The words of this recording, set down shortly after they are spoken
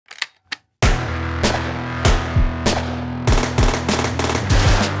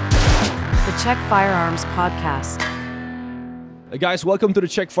Czech Firearms Podcast. Hey guys, welcome to the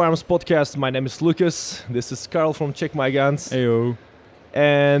Czech Firearms Podcast. My name is Lucas. This is Carl from Check My Guns. Heyo.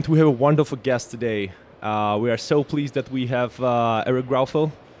 And we have a wonderful guest today. We are so pleased that we have Eric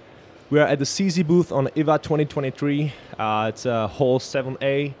Grauffel. We are at the CZ booth on IVA 2023. It's hall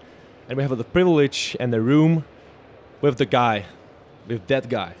 7A. And we have the privilege and the room with that guy.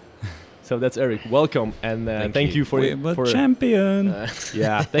 So that's Eric. Welcome, and thank you for champion.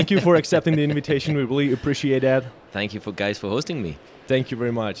 Thank you for accepting the invitation. We really appreciate that. Thank you guys for hosting me. Thank you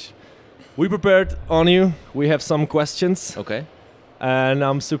very much. We prepared on you. We have some questions. Okay. And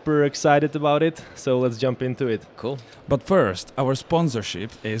I'm super excited about it. So let's jump into it. Cool. But first, our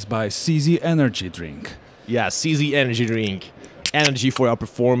sponsorship is by CZ Energy Drink. Yeah, CZ Energy Drink. Energy for our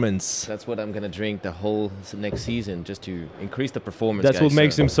performance. That's what I'm going to drink the whole next season, just to increase the performance. That's guys, what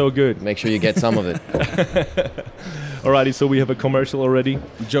makes him so good. Make sure you get some of it. Alrighty, so we have a commercial already.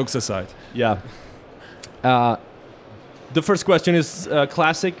 Jokes aside. Yeah. The first question is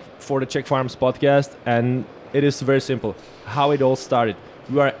classic for the Czech Firearms Podcast, and it is very simple. How it all started.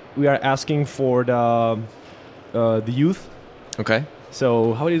 We are asking for the youth. Okay.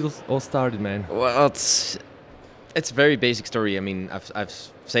 So how did it all started, man? Well, it's a very basic story. I mean,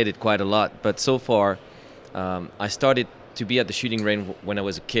 I've said it quite a lot, but so far, I started to be at the shooting range when I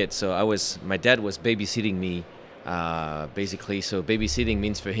was a kid. So my dad was babysitting me, basically. So babysitting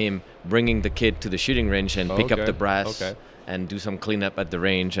means for him bringing the kid to the shooting range and pick up the brass and do some cleanup at the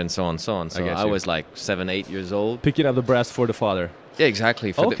range and so on and so on. So I was like 7, 8 years old. Picking up the brass for the father. Yeah,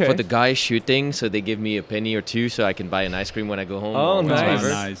 exactly. For the guy shooting, so they give me a penny or two so I can buy an ice cream when I go home. Oh, or nice. whatever.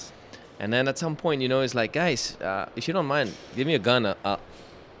 Nice. And then at some point, it's like, guys, if you don't mind, give me a gun.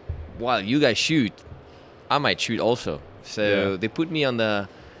 While you guys shoot, I might shoot also. So they put me on the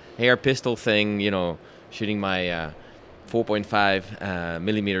air pistol thing, shooting my 4.5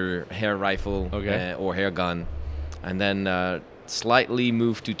 millimeter hair rifle or hair gun. And then slightly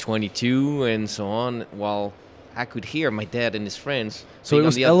moved to 22 and so on, while I could hear my dad and his friends. So it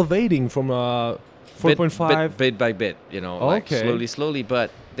was elevating from 4.5? Bit by bit, like slowly.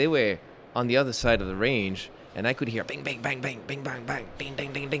 But they were on the other side of the range, and I could hear bing, bang, bang, bang, bing, bang, bang, ding,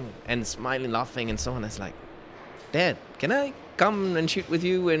 ding, ding, ding, and smiling, laughing, and so on. It's like, Dad, can I come and shoot with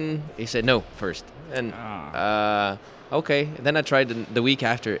you? And he said no first. And okay. Then I tried the week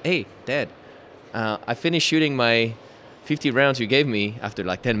after. Hey, Dad, I finished shooting my 50 rounds you gave me after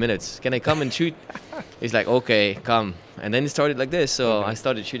like 10 minutes. Can I come and shoot? He's like, okay, come. And then it started like this. So I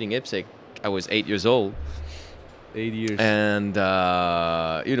started shooting IPSC. I was 8 years old. 8 years. And,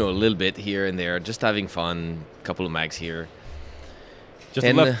 a little bit here and there, just having fun, a couple of mags here. Just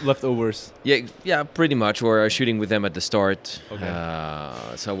leftovers. Yeah, pretty much, or shooting with them at the start. Okay.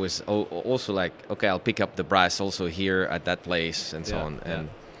 So I was also like, okay, I'll pick up the brass also here at that place and so on.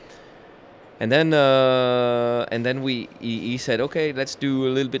 And then he said, okay, let's do a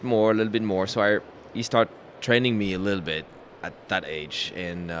little bit more. So he started training me a little bit at that age,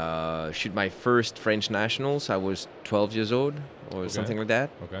 and shoot my first French nationals. I was 12 years old or something like that.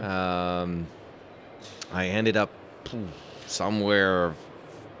 Okay. I ended up somewhere,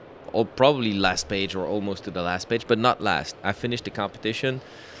 probably last page or almost to the last page, but not last. I finished the competition.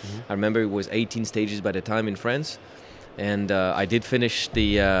 I remember it was 18 stages by the time in France, and I did finish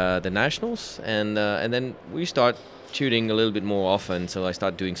the nationals, and then we start shooting a little bit more often. So I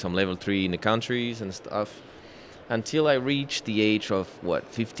started doing some level 3 in the countries and stuff, until I reached the age of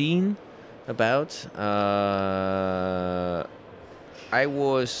 15, about. I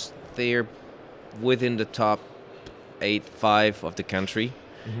was there within the top 5 of the country.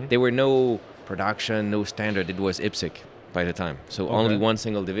 There were no production, no standard. It was IPSC by the time. So only one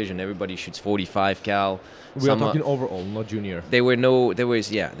single division. Everybody shoots 45 cal. We are talking overall, not junior. There were no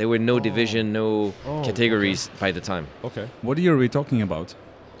division, no categories by the time. Okay. What year are we talking about?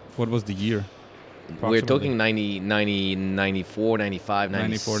 What was the year? We're talking 90, 94, 95,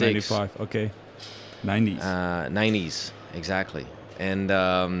 96. 94, 95, okay. 90s. 90s, exactly. And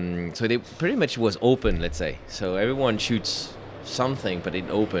so they pretty much was open, let's say. So everyone shoots something, but it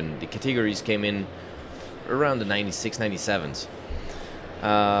opened. The categories came in around the 96, 97s.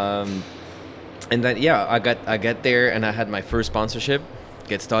 And then, I got there, and I had my first sponsorship,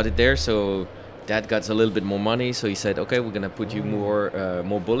 get started there. So Dad got a little bit more money, so he said, okay, we're gonna put you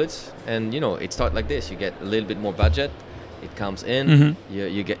more bullets, and it starts like this. You get a little bit more budget, it comes in,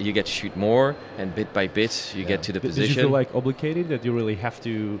 you get to shoot more, and bit by bit you get to the position. Did you feel like obligated that you really have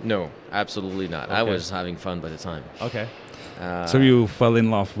to? No, absolutely not. I was having fun by the time. Okay. So you fell in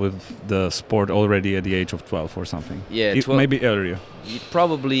love with the sport already at the age of 12 or something? Yeah, maybe earlier.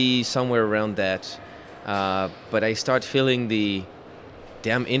 Probably somewhere around that. But I start feeling the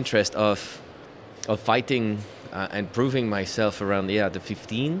damn interest of fighting and proving myself around the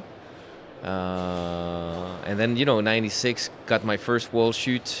 15. And then 96 got my first world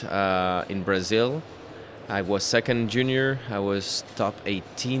shoot in Brazil. I was second junior. I was top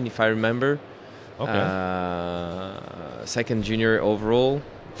 18 if I remember. Okay. Second junior overall.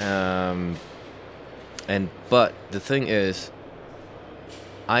 But the thing is,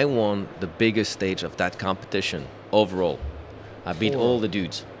 I won the biggest stage of that competition overall. I beat all the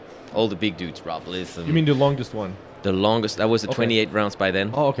dudes, all the big dudes, Rob Litham. You mean the longest one? The longest. That was the 28 rounds by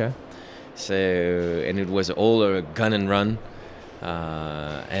then. Oh, okay. So, and it was all a gun and run.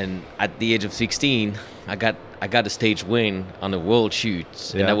 And at the age of 16, I got a stage win on a world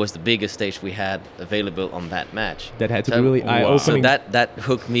shoot, and that was the biggest stage we had available on that match. That had to be really eye-opening. So that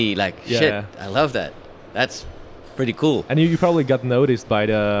hooked me like, shit, I love that. That's pretty cool. And you probably got noticed by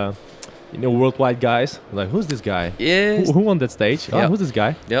the worldwide guys. Like, who's this guy? Yes. Who won that stage? Oh, who's this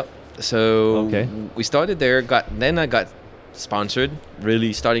guy? Yep. So we started there. Then I got sponsored.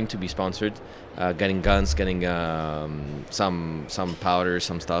 Really starting to be sponsored. Getting guns, getting some powder,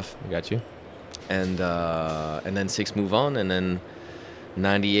 some stuff. Got you. And then 6 move on, and then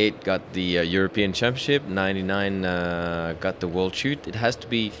 98 got the European Championship. 99 got the World Shoot. It has to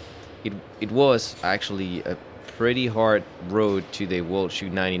be. It was actually a pretty hard road to the World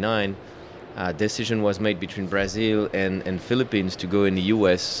Shoot 99. Decision was made between Brazil and Philippines to go in the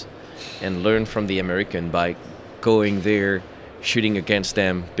US and learn from the American by going there, shooting against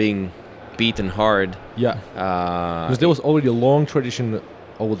them, being beaten hard. Yeah. Because there was already a long tradition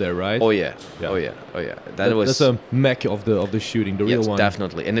over there, right? Oh yeah. That's a mecca of the shooting, the real one.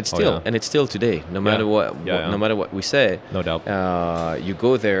 Definitely, and it's still today. No matter no matter what we say. No doubt. You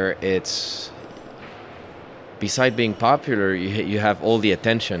go there. It's beside being popular, you have all the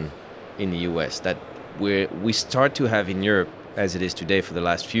attention in the US that we start to have in Europe as it is today for the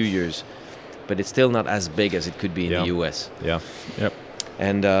last few years, but it's still not as big as it could be in the US. Yeah. Yep.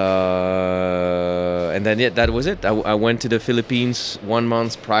 And then that was it. I went to the Philippines 1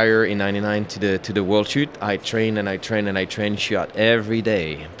 month prior in '99 to the World Shoot. I trained and I trained and I trained, shot every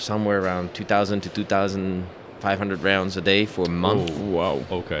day, somewhere around 2,000 to 2,500 rounds a day for a month. Oh, wow.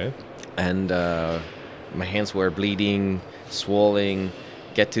 Okay. And my hands were bleeding, swelling.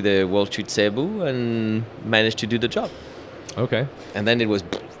 Get to the World Shoot Cebu and managed to do the job. Okay. And then it was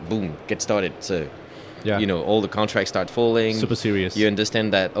boom, get started. So. Yeah. All the contracts start falling. Super serious. You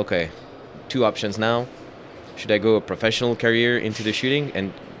understand that, okay, 2 options now. Should I go a professional career into the shooting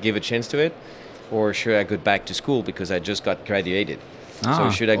and give a chance to it? Or should I go back to school because I just got graduated? So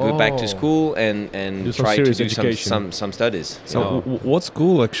should I go back to school and try to do some studies? So what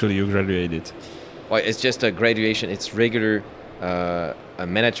school actually you graduated? Well, it's just a graduation. It's regular a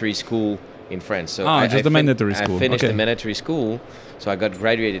mandatory school in France. So just the mandatory school. I finished the mandatory school. So I got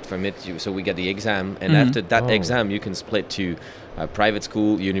graduated from it. So we got the exam, and after that exam, you can split to private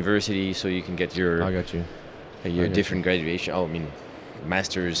school, university. So you can get your different graduation. Oh, I mean,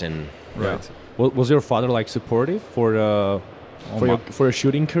 masters and right. Was your father like supportive for your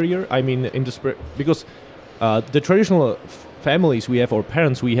shooting career? I mean, in the because the traditional families we have or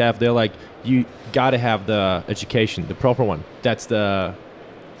parents we have, they're like, you gotta have the education, the proper one. That's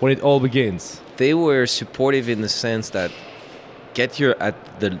when it all begins. They were supportive in the sense that get at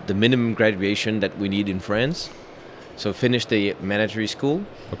the minimum graduation that we need in France. So finish the mandatory school.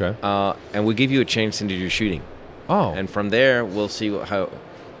 Okay. And we give you a chance into your shooting. Oh. And from there, we'll see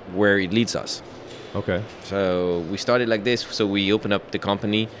where it leads us. Okay. So we started like this. So we opened up the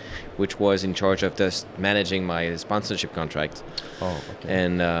company, which was in charge of just managing my sponsorship contract. Oh, okay.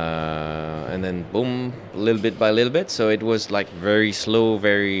 And then boom, little bit by little bit. So it was like very slow,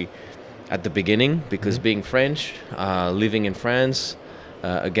 very at the beginning, because being French, living in France,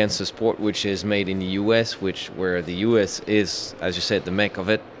 against a sport which is made in the US, where the US is, as you said, the mecca of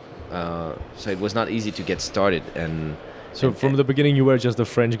it. So it was not easy to get started. So from the beginning, you were just the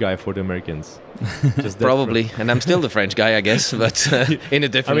French guy for the Americans. Probably, and I'm still the French guy, I guess, but in a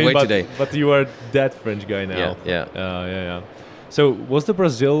different way today. But you are that French guy now. Yeah. So was the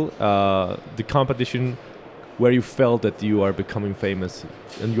Brazil the competition where you felt that you are becoming famous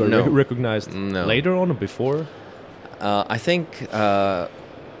and you are recognized later on or before? I think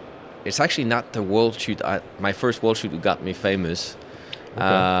it's actually not the world shoot. My first world shoot got me famous. Okay.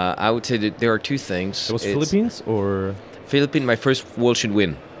 I would say that there are 2 things. It was Philippines or? Philippines, my first world shoot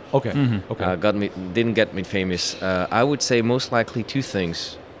win. Okay. Mm-hmm. Okay. Didn't get me famous. I would say most likely 2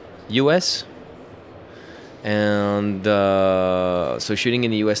 things: US and so shooting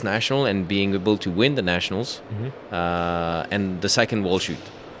in the US national and being able to win the nationals, and the second world shoot.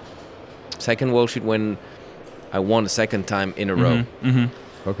 Second world shoot when I won the second time in a row.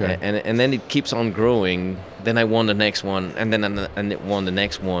 Okay. And then it keeps on growing. Then I won the next one, and then and it won the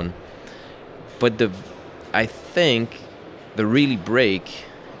next one. But I think the really break,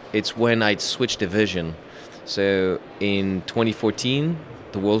 it's when I switched division. So in 2014,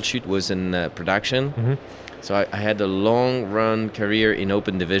 the World Shoot was in production. Mm-hmm. So I had a long run career in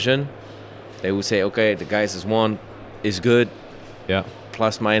open division. They would say, okay, the guys has won, is good, Yeah.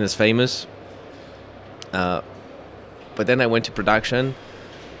 plus minus famous. But then I went to production,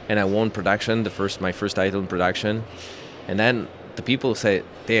 and I won production, my first title in production. And then the people say,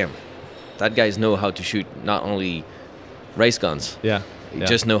 damn, that guys know how to shoot not only race guns, Yeah. they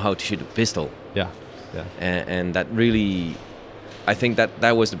just know how to shoot a pistol. Yeah. Yeah. And that really, I think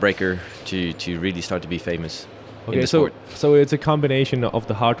that was the breaker to really start to be famous in Okay, the sport. so it's a combination of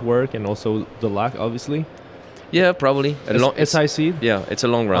the hard work and also the luck, obviously. Yeah, probably. As I see it. Yeah, it's a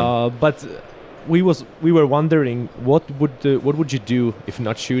long run. But we were wondering what would you do if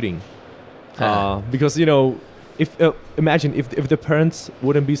not shooting? Because if imagine if the parents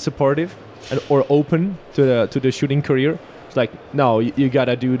wouldn't be supportive or open to the shooting career. It's like, no, you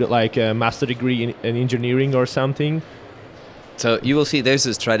gotta do a master degree in engineering or something. So you will see there's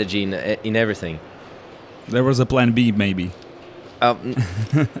a strategy in everything. There was a plan B, maybe.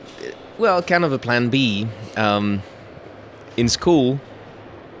 Well, kind of a plan B. In school,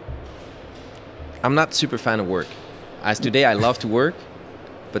 I'm not super fan of work. As today, I love to work,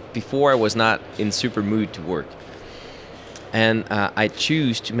 but before I was not in super mood to work. And I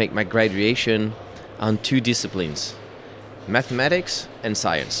choose to make my graduation on 2 disciplines. Mathematics and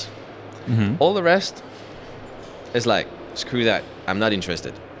science. Mm-hmm. All the rest is like, screw that, I'm not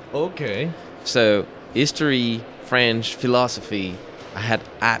interested. Okay. So history, French, philosophy, I had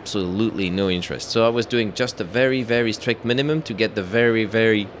absolutely no interest. So I was doing just a very, very strict minimum to get the very,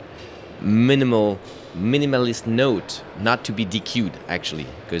 very minimalist note, not to be DQ'd actually.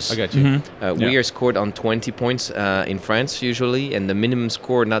 Because I got you. Mm-hmm. we are scored on 20 points in France usually, and the minimum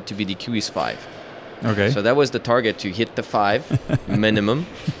score not to be DQ is 5. Okay. So that was the target, to hit the 5 minimum.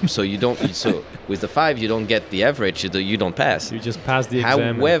 So with the 5 you don't get the average, you don't pass. You just pass the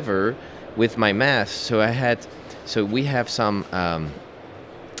exam. However, with my math, so we have some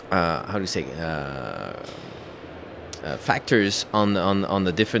how do you say factors on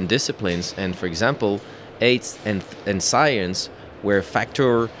the different disciplines, and for example, 8 and science were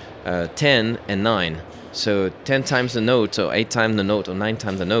factor 10 and 9. So 10 times the note, so 8 times the note, or 9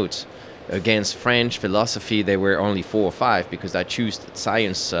 times the notes. Against French, philosophy, they were only 4 or 5 because I chose the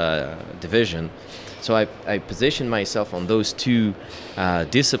science division. So I positioned myself on those 2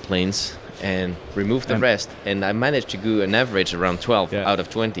 disciplines and removed the rest, and I managed to go an average around 12 out of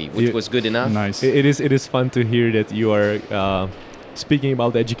 20, which was good enough. Nice. It is fun to hear that you are speaking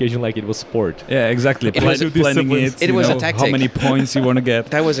about the education like it was sport. Yeah, exactly. Planning it. It was a tactic. How many points you want to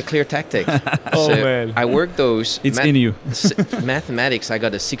get. That was a clear tactic. Oh, so man. I worked those. It's in you. Mathematics, I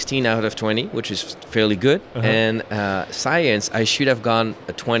got a 16 out of 20, which is fairly good. And science, I should have gone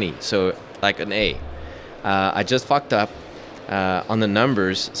a 20, so like an A. I just fucked up on the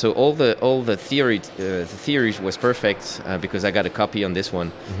numbers. So all the theories was perfect because I got a copy on this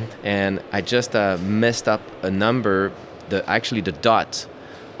one, and I just messed up a number. Actually the dot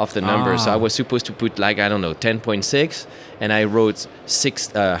of the number. So I was supposed to put 10.6, and I wrote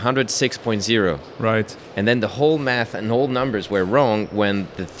 106.0. Right. And then the whole math and all numbers were wrong when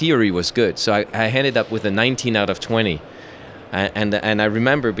the theory was good. So I ended up with a 19 out of 20. And I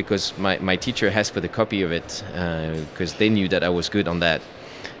remember because my teacher asked for the copy of it because they knew that I was good on that.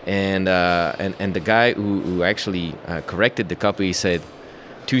 And the guy who actually corrected the copy said,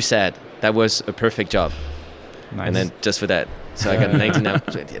 "Too sad. That was a perfect job." Nice. And then just for that, so I got a 19 out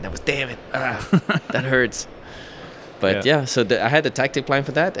of 20, and that was, damn it, that hurts. But so I had a tactic plan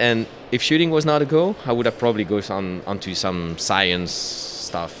for that, and if shooting was not a goal, I would have probably gone onto some science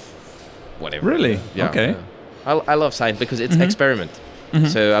stuff, whatever. Really? Yeah. Okay. I love science because it's experiment.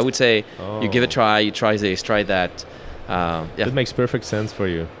 So I would say you give it a try, you try this, try that. It makes perfect sense for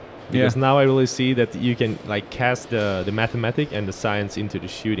you. Because now I really see that you can cast the mathematics and the science into the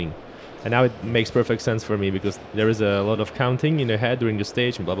shooting. And now it makes perfect sense for me because there is a lot of counting in the head during the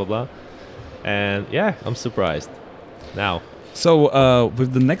stage and blah, blah, blah. And I'm surprised now. So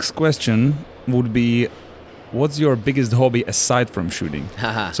with the next question would be, what's your biggest hobby aside from shooting?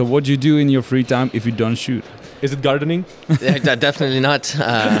 So what do you do in your free time if you don't shoot? Is it gardening? Definitely not.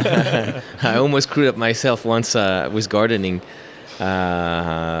 I almost screwed up myself once with gardening.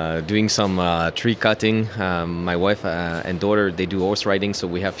 doing some tree cutting. My wife and daughter, they do horse riding, so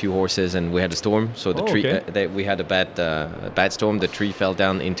we have few horses, and we had a storm. So the tree, we had a bad storm. The tree fell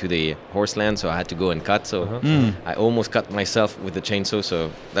down into the horse land, so I had to go and cut. So I almost cut myself with the chainsaw.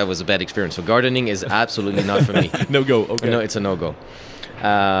 So that was a bad experience. So gardening is absolutely not for me. No go. Okay. No, it's a no go.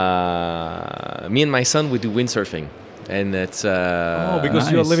 Me and my son, we do windsurfing. And it's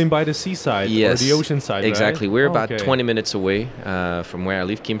because you're living by the seaside or the ocean side, exactly. Right? We're about 20 minutes away from where I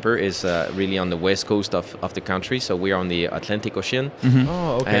live. Kimper is really on the west coast of the country, so we're on the Atlantic Ocean.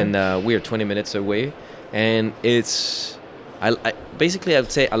 And we are 20 minutes away. And it's basically I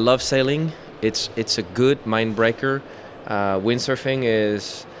would say I love sailing. It's a good mind breaker. Windsurfing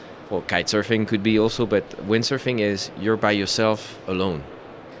is, well, kite surfing could be also, but windsurfing is you're by yourself alone,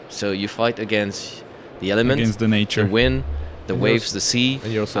 so you fight against the elements, against the nature, the wind, the waves, the sea,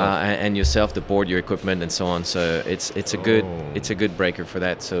 and yourself, the board, your equipment, and so on. So it's a good breaker for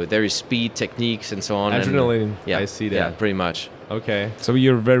that. So there is speed, techniques, and so on. Adrenaline. And, I see that. Yeah, pretty much. Okay. So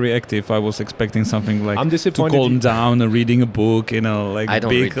you're very active. I was expecting something like I'm disappointed to calm down, reading a book, like I don't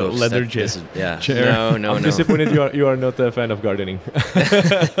big read books. leather chair. No. I'm disappointed you are not a fan of gardening.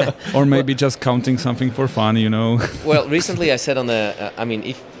 Or maybe just counting something for fun, Well, recently I said on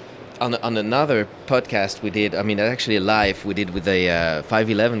another podcast we did, actually live we did with the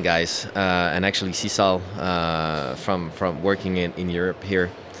 511 guys, and actually Cecile from working in Europe here.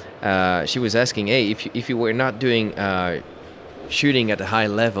 She was asking, hey, if you were not doing shooting at a high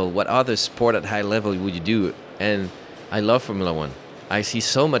level, what other sport at high level would you do? And I love Formula One. I see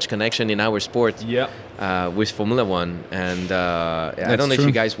so much connection in our sport with Formula One, and I don't know if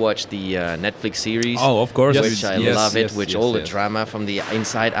you guys watch the Netflix series. Oh, of course, which I love it. All the drama from the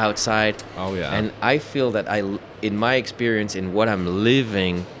inside, outside. Oh yeah. And I feel that in my experience, in what I'm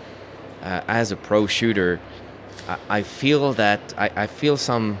living as a pro shooter, I feel that I feel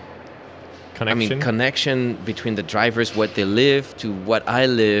some connection between the drivers, what they live to what I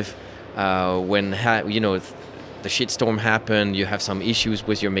live. When the shitstorm happened, you have some issues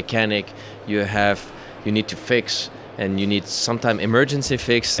with your mechanic, you need to fix, and you need sometimes emergency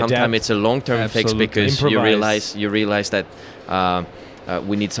fix, sometimes it's a long-term fix, because you realize that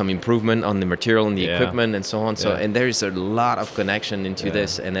we need some improvement on the material and the equipment and so on. So and there is a lot of connection into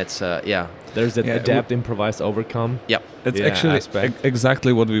this, and it's there's that adapt, improvise, overcome. Yep. It's actually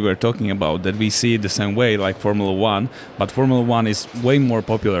exactly what we were talking about, that we see it the same way like Formula One, but Formula One is way more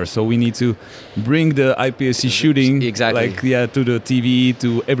popular, so we need to bring the IPSC shooting to the TV,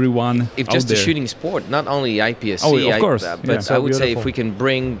 to everyone. If just the shooting sport, not only IPSC, of course. But I would say if we can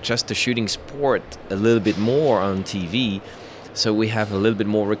bring just the shooting sport a little bit more on TV, so we have a little bit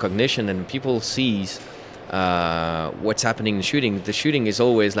more recognition and people sees what's happening in shooting. The shooting is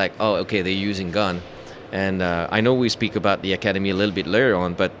always like, oh, okay, they're using gun. And I know we speak about the academy a little bit later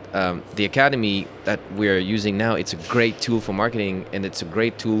on, but the academy that we're using now, it's a great tool for marketing, and it's a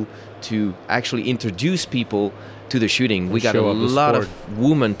great tool to actually introduce people to the shooting. We got a lot of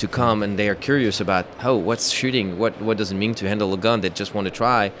women to come, and they are curious about, what's shooting? What does it mean to handle a gun? They just want to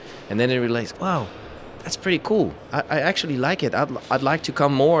try. And then they realize, wow, that's pretty cool. I actually like it. I'd like to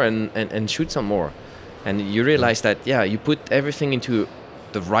come more and shoot some more. And you realize that, you put everything into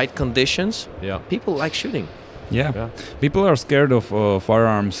the right conditions, people like shooting. People are scared of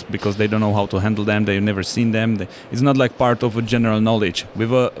firearms because they don't know how to handle them. They've never seen them. It's not like part of a general knowledge.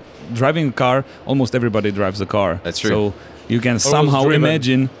 With driving a car, almost everybody drives a car. That's true. So you can somehow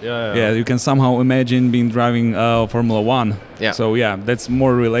imagine you can somehow imagine being driving Formula One. So that's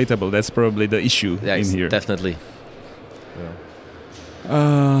more relatable. That's probably the issue in here. Definitely.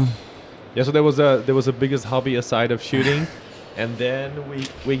 So there was a biggest hobby aside of shooting. And then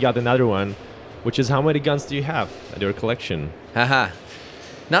we got another one, which is how many guns do you have at your collection?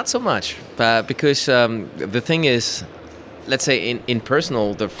 Not so much, because the thing is, let's say in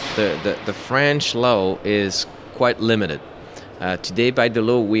personal, the French law is quite limited. Today, by the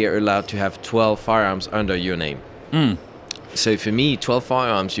law, we are allowed to have 12 firearms under your name. So for me, 12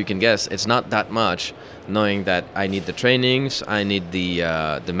 firearms, you can guess, it's not that much, knowing that I need the trainings, I need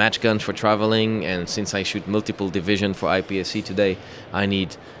the match guns for traveling, and since I shoot multiple division for IPSC today, I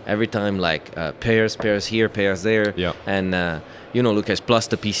need every time pairs here, pairs there, and Lucas plus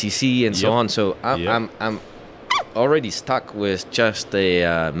the PCC and so on. So I'm already stuck with just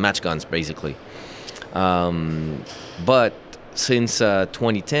the match guns basically. But since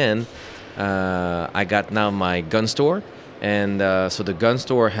 2010, I got now my gun store. And so the gun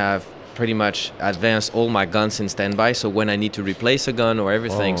store have pretty much advanced all my guns in standby. So when I need to replace a gun or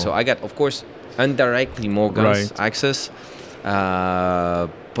everything, so I got, of course, indirectly more guns access.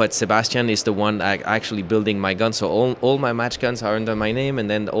 but Sebastian is the one actually building my guns. So all my match guns are under my name, and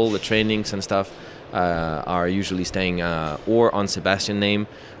then all the trainings and stuff are usually staying or on Sebastian's name,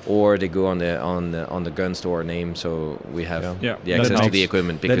 or they go on the gun store name. So we have the access to the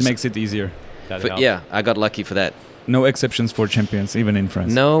equipment. That makes it easier. I got lucky for that. No exceptions for champions, even in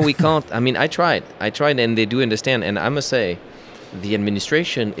France. No, we can't. I mean, I tried, and they do understand. And I must say, the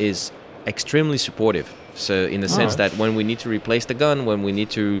administration is extremely supportive. So in the sense that when we need to replace the gun, when we need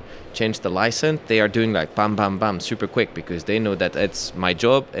to change the license, they are doing like bam, bam, bam, super quick, because they know that it's my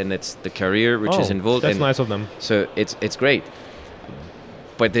job and it's the career which is involved. That's nice of them. So it's great.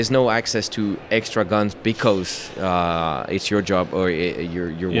 But there's no access to extra guns because it's your job or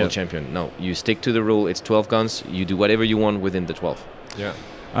you're world champion. No, you stick to the rule. It's 12 guns. You do whatever you want within the 12. Yeah.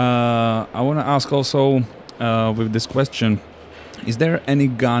 I want to ask also with this question, is there any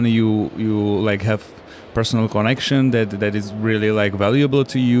gun you like have personal connection that is really like valuable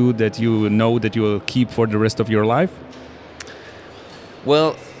to you, that you know that you will keep for the rest of your life?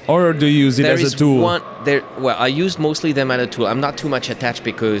 Well, or do you use it as a tool? Well, I use mostly them as a tool. I'm not too much attached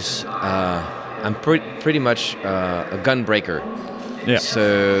because I'm pretty much a gun breaker. Yeah.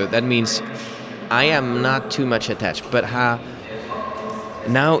 So that means I am not too much attached. But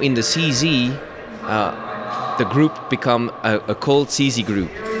now in the CZ, the group become a cold CZ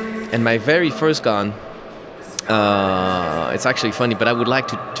group. And my very first gun, it's actually funny, but I would like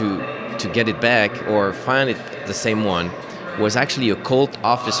to get it back or find it the same one, was actually a Colt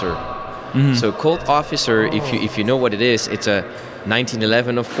Officer. Mm-hmm. So Colt Officer, if you know what it is, it's a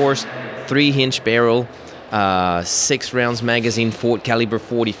 1911, of course, 3-inch barrel, 6 rounds magazine, Ford caliber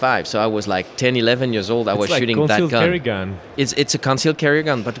 45. So I was like 10, 11 years old. I was shooting that gun. Concealed carry gun. It's a concealed carry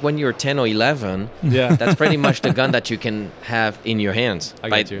gun, but when you're 10 or 11, that's pretty much the gun that you can have in your hands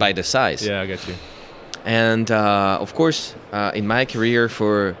by the size. Yeah, I get you. And of course, in my career,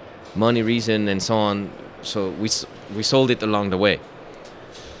 for money reason and so on, so we sold it along the way.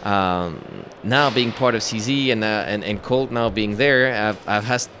 Now being part of CZ and Colt now being there, I've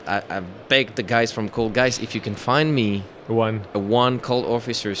begged the guys from Colt, guys, if you can find me a one Colt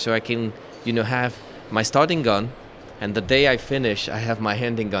Officer, so I can have my starting gun, and the day I finish, I have my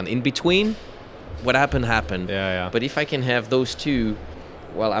handing gun. In between, what happened. Yeah. But if I can have those two,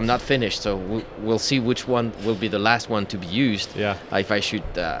 well, I'm not finished, so we'll see which one will be the last one to be used. Yeah. If I shoot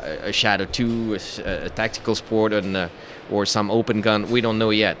a Shadow 2, a tactical sport, or some open gun, we don't know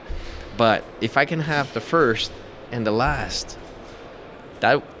yet. But if I can have the first and the last,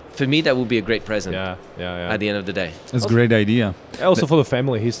 that for me that would be a great present. Yeah. At the end of the day, that's a great idea. Also for the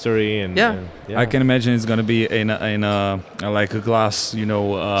family history and I can imagine it's gonna be in a like a glass,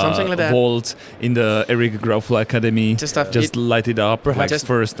 something like that, vault in the Eric Grauffel Academy. Just light it up, perhaps like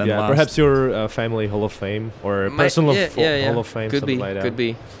first and last. Perhaps your family Hall of Fame or personal Hall of Fame. Could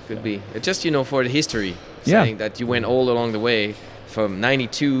be. Just for the history, saying that you went all along the way from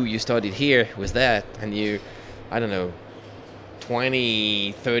 '92. You started here with that, and I don't know,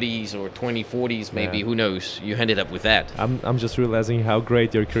 2030s or 2040s maybe, who knows, you ended up with that. I'm just realizing how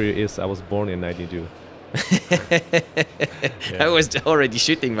great your career is. I was born in '92. I was already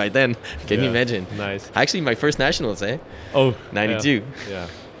shooting by then. Can you imagine? Nice. Actually, my first nationals, 92. Yeah.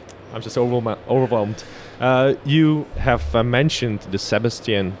 I'm just overwhelmed. You have mentioned the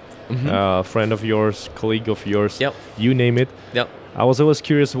Sebastian, friend of yours, colleague of yours. Yep. You name it. Yep. I was always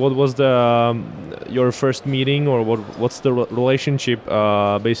curious, what was your first meeting, or what's the relationship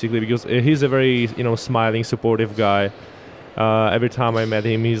basically, because he's a very smiling, supportive guy. Every time I met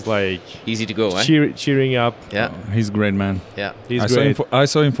him, he's like easy to go, cheering up. Yeah, he's a great man. Yeah, he's great. I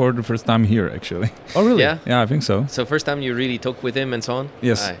saw him for the first time here, actually. Oh, really? Yeah, I think so. So first time you really talked with him and so on.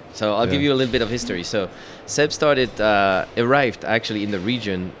 Yes. Right. So I'll give you a little bit of history. So Seb arrived actually in the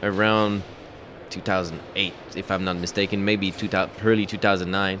region around 2008, if I'm not mistaken, maybe early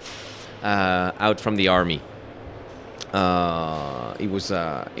 2009, out from the army. It was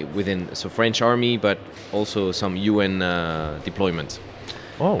within French army, but also some UN deployments.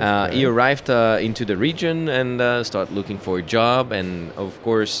 He arrived into the region and started looking for a job, and of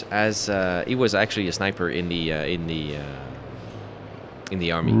course, as he was actually a sniper in the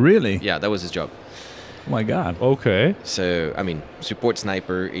army. Really? Yeah, that was his job. Oh my God. Okay. So support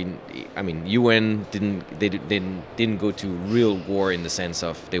sniper UN didn't go to real war in the sense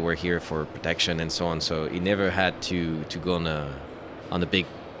of they were here for protection and so on. So he never had to go on the big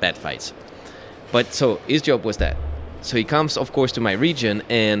bad fights. But so his job was that. So he comes, of course, to my region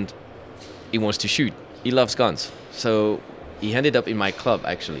and he wants to shoot. He loves guns. So he ended up in my club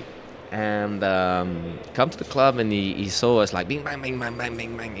actually. and come to the club, and he saw us like bing bang bing bang bang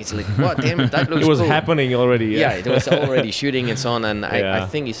bing bang. He's like, "What? Damn it, that looks It was cool." happening already. Yeah, it was already shooting and so on. And Yeah. I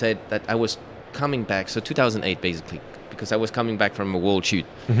think he said that I was coming back, so 2008 basically, because I was coming back from a world shoot.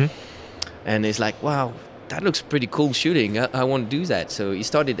 Mm-hmm. And he's like, "Wow, that looks pretty cool shooting. I want to do that." So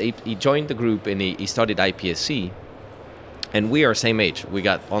he joined the group, and he started IPSC. And we are same age. We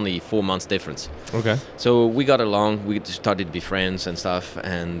got only 4 months difference. Okay. So we got along. We started to be friends and stuff.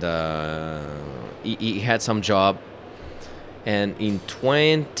 And he had some job. And in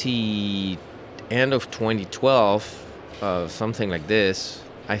end of 2012, something like this,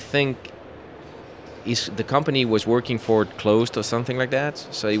 I think the company was working for it closed or something like that.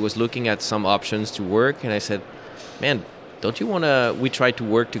 So he was looking at some options to work. And I said, "Man, don't you want to, we try to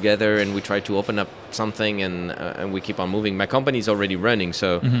work together and we try to open up something and we keep on moving. My company is already running,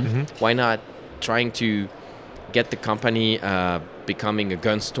 so why not trying to get the company becoming a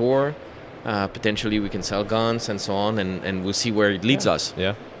gun store? Potentially we can sell guns and so on, and we'll see where it leads us."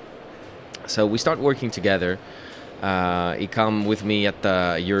 Yeah. So we start working together. He come with me at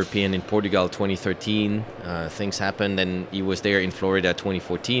the European in Portugal 2013. Things happened, and he was there in Florida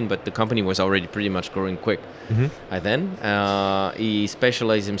 2014. But the company was already pretty much growing quick. Then he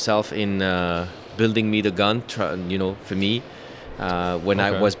specialized himself in building me the gun, for me. When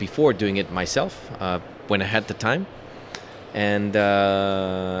I was before doing it myself, when I had the time. And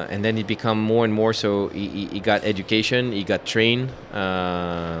then it become more and more. So he got education, he got trained.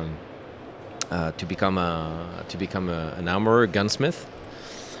 To become an armorer, gunsmith,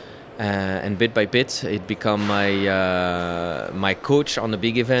 and bit by bit, it become my coach on the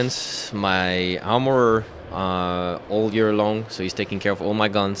big events, my armorer all year long. So he's taking care of all my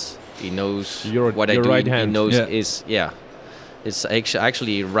guns. He knows what I do. Right hand. He knows it's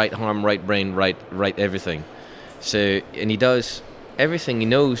actually right arm, right brain, right everything. So, and he does everything. He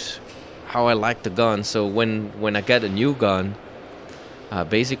knows how I like the gun. So when I get a new gun.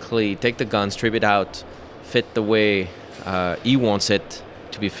 Basically, take the gun, strip it out, fit the way he wants it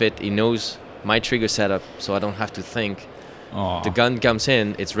to be fit. He knows my trigger setup, so I don't have to think. Aww. The gun comes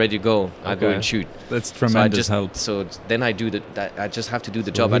in, it's ready to go. I go and shoot. That's tremendous help. So then I do I just have to do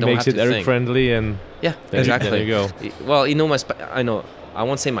the job. He I don't have to think. makes it Eric friendly and exactly. There you go. Well, you know I know. I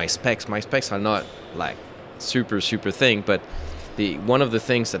won't say my specs. My specs are not like super thing, but one of the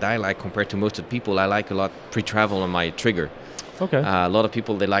things that I like compared to most of the people, I like a lot pre-travel on my trigger. Okay. A lot of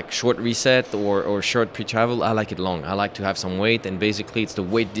people, they like short reset or short pre-travel. I like it long. I like to have some weight, and basically it's the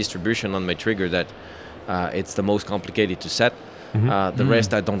weight distribution on my trigger that it's the most complicated to set. The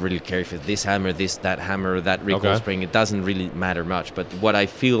rest, I don't really care if it's this hammer, that hammer, that recoil spring. It doesn't really matter much. But what I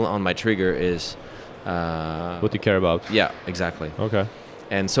feel on my trigger is... what you care about. Yeah, exactly. Okay.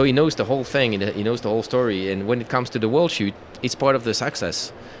 And so he knows the whole thing. He knows the whole story. And when it comes to the world shoot, it's part of the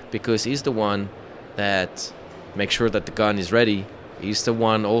success, because he's the one that... make sure that the gun is ready. He's the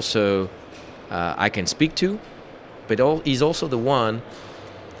one also I can speak to, but he's also the one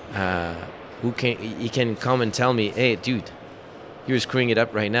who can come and tell me, "Hey, dude, you're screwing it up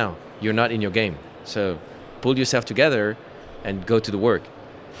right now. You're not in your game. So pull yourself together and go to the work."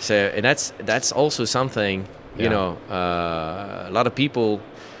 So, and that's also something a lot of people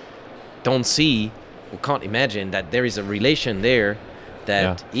don't see or can't imagine, that there is a relation there,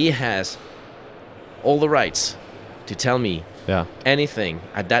 that he has all the rights to tell me anything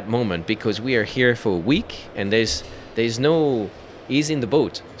at that moment, because we are here for a week, and there's no ease in the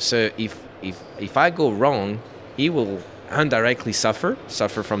boat. So if I go wrong, he will indirectly suffer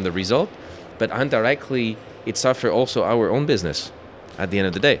from the result, but indirectly it suffer also our own business at the end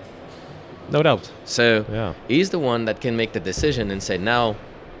of the day. No doubt. So he's the one that can make the decision and say, now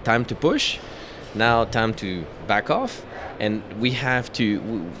time to push, now time to back off, and we have to...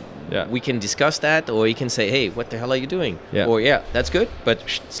 we can discuss that, or he can say, "Hey, what the hell are you doing?" Or that's good, but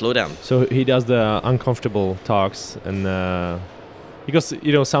slow down. So he does the uncomfortable talks, and because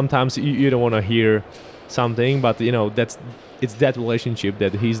sometimes you don't want to hear something, but it's that relationship,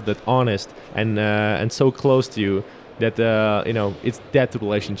 that he's that honest and so close to you, that it's that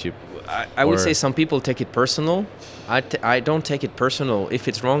relationship. I would say some people take it personal. I don't take it personal. If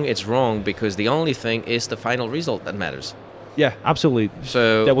it's wrong, it's wrong, because the only thing is the final result that matters. Yeah, absolutely.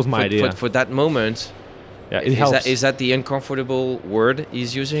 So that was my idea. For that moment, it helps. Is that the uncomfortable word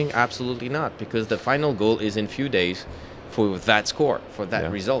he's using? Absolutely not, because the final goal is in few days for that score, for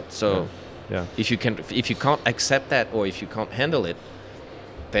that result. So if you can't accept that, or if you can't handle it,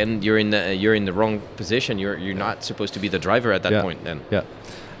 then you're in the wrong position. You're not supposed to be the driver at that point. Then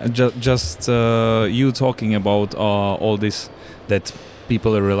just you talking about all this, that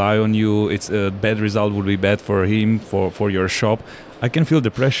people rely on you. It's a bad result would be bad for him, for your shop. I can feel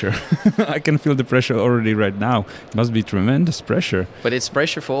the pressure. I can feel the pressure already right now. It must be tremendous pressure. But it's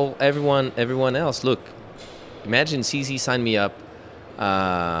pressure for everyone else. Look, imagine CZ signed me up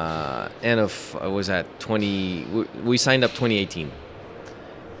end of, was that 20, we signed up 2018.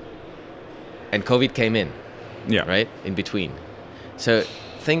 And COVID came in. Yeah. Right? In between. So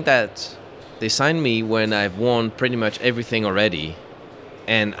think that they signed me when I've won pretty much everything already.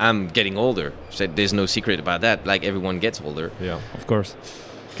 And I'm getting older. So there's no secret about that. Like everyone gets older. Yeah, of course.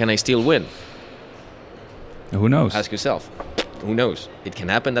 Can I still win? Who knows? Ask yourself. Who knows? It can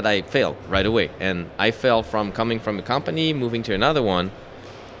happen that I fail right away. And I fell from coming from a company, moving to another one.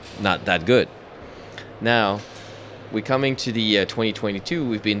 Not that good. Now, we're coming to the 2022.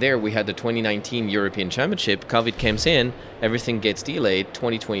 We've been there. We had the 2019 European Championship. COVID comes in. Everything gets delayed.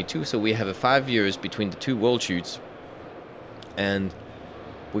 2022. So we have a 5 years between the two world shoots. And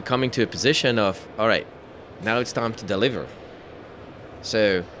we're coming to a position of, all right, now it's time to deliver.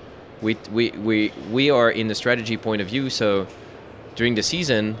 So we are in the strategy point of view. So during the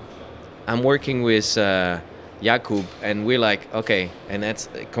season, I'm working with Jakub, and we're like, okay, and that's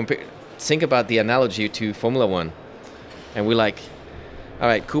think about the analogy to Formula One. And we're like, all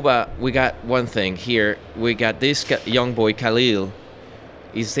right, Kuba, we got one thing here. We got this young boy, Khalil.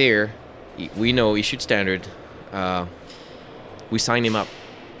 He's there. We know he shoots standard. We sign him up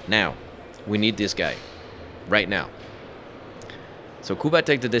now. We need this guy right now. So Kuba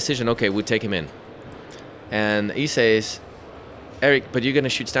take the decision, okay, we'll take him in. And he says, Eric, but you're going to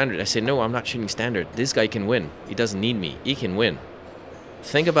shoot standard. I say, no, I'm not shooting standard. This guy can win. He doesn't need me. He can win.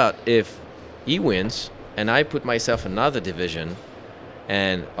 Think about if he wins and I put myself in another division,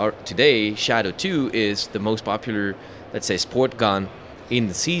 and today Shadow 2 is the most popular, let's say, sport gun in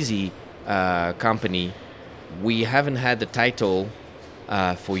the CZ company. We haven't had the title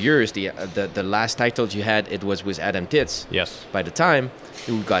for years. The last titles you had, it was with Adam Titz. Yes. By the time,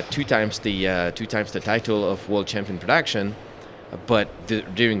 we got two times the title of world champion production. But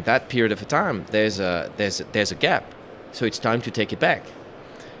during that period of time, there's a gap, so it's time to take it back.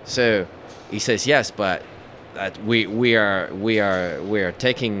 So he says yes, but we are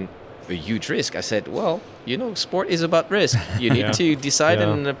taking a huge risk. I said, well, you know, sport is about risk. You need to decide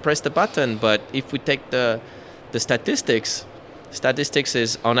and press the button. But if we take the statistics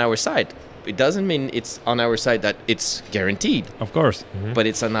is on our side. It doesn't mean it's on our side that it's guaranteed. Of course, but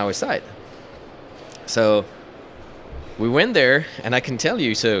it's on our side. So we went there, and I can tell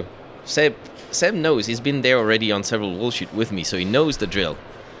you, so Seb knows. He's been there already on several wall shoot with me, so he knows the drill.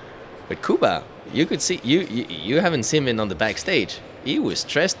 But Kuba, you could see, you haven't seen him on the backstage. He was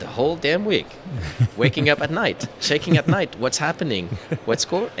stressed the whole damn week. Waking up at night, shaking at night. What's happening? What's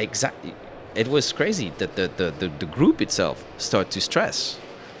going? Exactly. It was crazy that the group itself started to stress.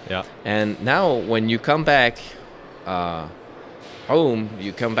 Yeah. And now when you come back home,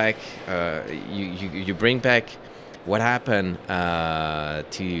 you come back, you bring back what happened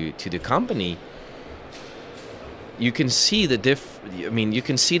to the company. You can see you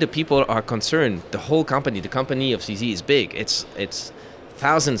can see the people are concerned. The whole company, the company of CZ is big. It's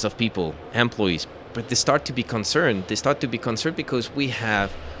thousands of people, employees, but they start to be concerned. They start to be concerned because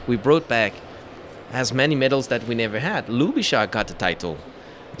we brought back as many medals that we never had. Lubisha got the title.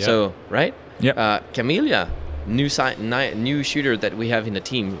 Yeah. So, right? Yeah. Camelia, new shooter that we have in the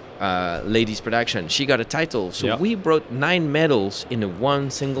team, ladies production, she got a title. So we brought 9 medals in one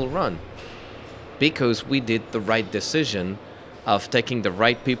single run because we did the right decision of taking the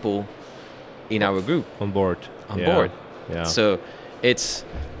right people in our group on board. Yeah. So that's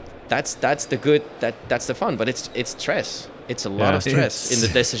the good, that's the fun, but it's stress. It's a lot of stress in the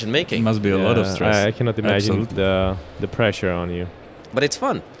decision making. It must be a lot of stress. I cannot imagine the pressure on you. But it's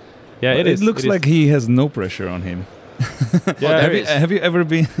fun. Yeah, it looks like he has no pressure on him. Have you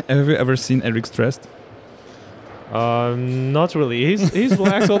ever seen Eric stressed? Not really. He's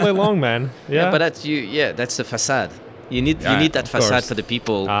relaxed all day long, man. Yeah, but that's you. Yeah, that's the facade. You need that facade for the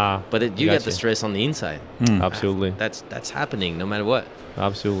people. But you get the stress on the inside. Absolutely. That's happening no matter what.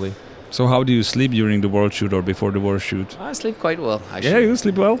 Absolutely. So how do you sleep during the world shoot or before the world shoot? I sleep quite well, actually. Yeah, you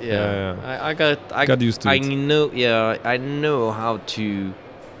sleep well? Yeah. I got used to it. I know how to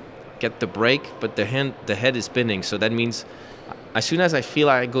get the break, but the head is spinning. So that means as soon as I feel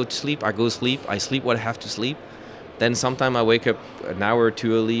I go to sleep, I go to sleep. I sleep what I have to sleep. Then sometime I wake up an hour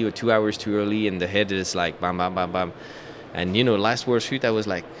too early or 2 hours too early, and the head is like bam, bam, bam, bam. And, last world shoot, I was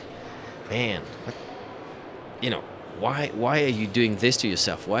like, man, what, why are you doing this to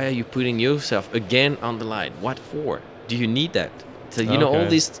yourself? Why are you putting yourself again on the line? What for? Do you need that? So, all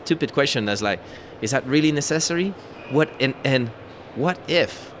these stupid questions that's like, is that really necessary? What and what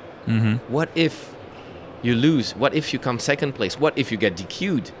if? What if you lose? What if you come second place? What if you get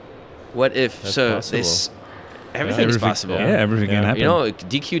DQ'd? What if? Everything is possible. Yeah, everything can happen. You know,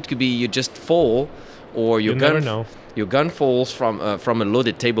 DQ'd could be you just fall, or your gun falls from a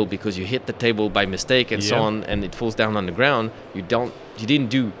loaded table because you hit the table by mistake and so on, and it falls down on the ground. You didn't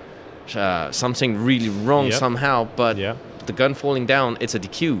do something really wrong somehow, but the gun falling down, it's a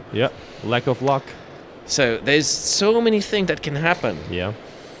DQ. Yeah, lack of luck. So there's so many things that can happen. Yeah.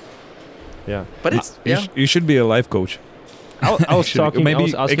 But it's you should be a life coach. I was talking.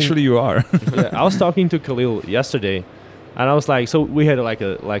 Maybe actually you are. I was talking to Khalil yesterday, and I was like, so we had like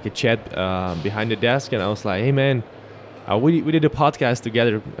a chat behind the desk, and I was like, hey man, we did a podcast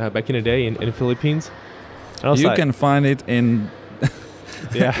together back in the day in the Philippines. And I was you can find it in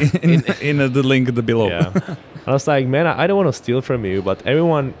in the link below. Yeah. I was like, man, I don't want to steal from you, but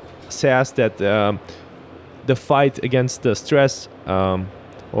everyone says that the fight against the stress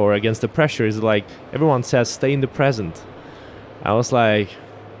or against the pressure is like, everyone says stay in the present. I was like,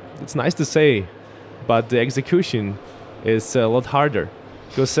 it's nice to say, but the execution is a lot harder,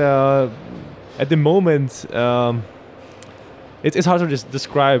 because at the moment it's hard to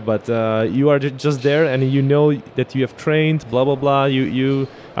describe, but you are just there and you know that you have trained, blah blah blah. You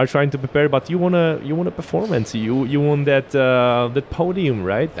are trying to prepare, but you want a performance. You want that podium,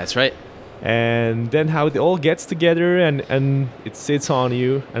 right? That's right. And then how it all gets together and it sits on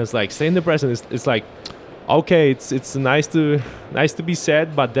you, and it's like stay in the present. It's like, okay, it's nice to be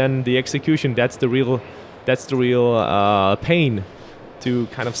said, but then the execution, that's the real pain, to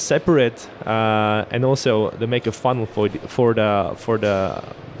kind of separate and also to make a funnel for the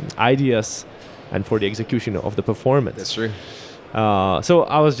ideas and for the execution of the performance. That's true. So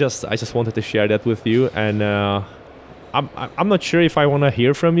I just wanted to share that with you, and I'm not sure if I want to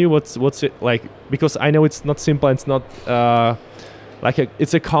hear from you. What's it like? Because I know it's not simple. It's not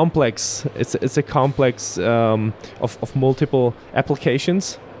it's a complex. It's a complex of multiple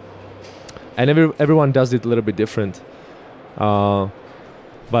applications, and everyone does it a little bit different.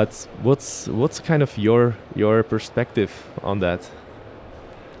 But what's kind of your perspective on that?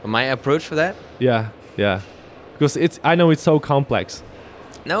 My approach for that? Yeah. Because I know it's so complex.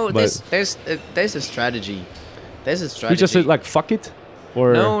 No, there's a strategy. There's a strategy. You just said like fuck it,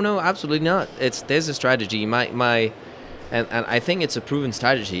 or no, absolutely not. There's a strategy. And I think it's a proven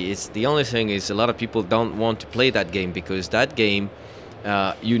strategy. It's the only thing is a lot of people don't want to play that game, because that game,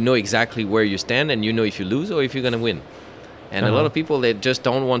 you know exactly where you stand, and you know if you lose or if you're gonna win. And a lot of people, they just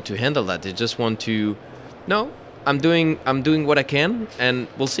don't want to handle that. They just want to, no, I'm doing what I can, and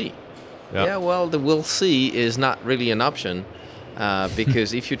we'll see. Yeah, well, the we'll see is not really an option,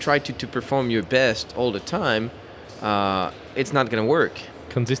 because if you try to perform your best all the time, it's not gonna work.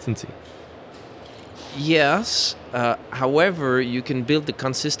 Consistency. Yes. However, you can build the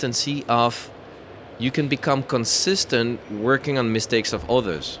consistency of, you can become consistent working on mistakes of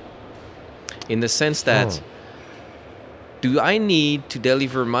others. In the sense that, do I need to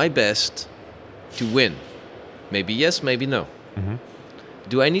deliver my best to win? Maybe yes, maybe no. Mm-hmm.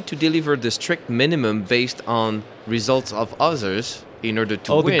 Do I need to deliver the strict minimum based on results of others in order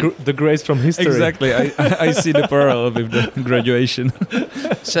to win? The grades from history. Exactly. I see the parallel with the graduation.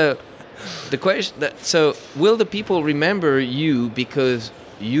 So the question, so will the people remember you because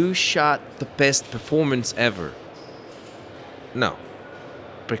you shot the best performance ever? No,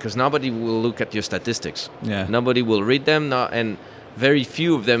 because nobody will look at your statistics. Yeah. Nobody will read them, and very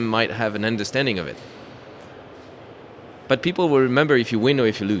few of them might have an understanding of it. But people will remember if you win or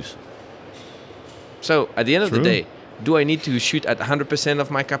if you lose. So at the end of the day, do I need to shoot at 100%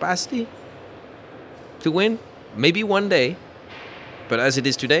 of my capacity to win? Maybe one day, but as it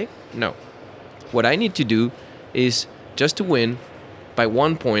is today, no. What I need to do is just to win by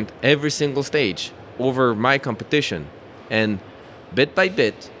 1 point every single stage over my competition, and bit by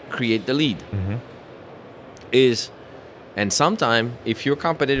bit create the lead. Mm-hmm. And sometime, if your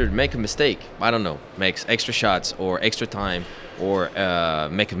competitor make a mistake, I don't know, makes extra shots or extra time or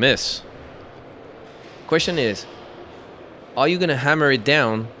make a miss, question is, are you going to hammer it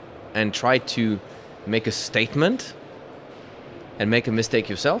down and try to make a statement and make a mistake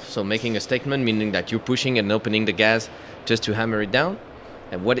yourself? So making a statement meaning that you're pushing and opening the gas just to hammer it down.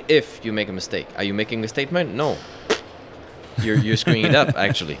 And what if you make a mistake? Are you making a statement? No. You're screwing it up,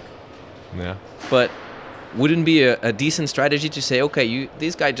 actually. Yeah. But wouldn't be a decent strategy to say, okay,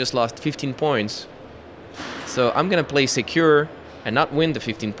 this guy just lost 15 points, so I'm going to play secure and not win the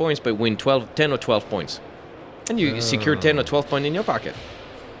 15 points, but win 10 or 12 points. And you secure 10 or 12 points in your pocket.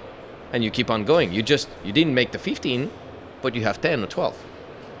 And you keep on going. You didn't make the 15, but you have 10 or 12.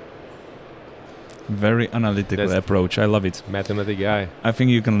 Very analytical approach. I love it. Mathematic guy. I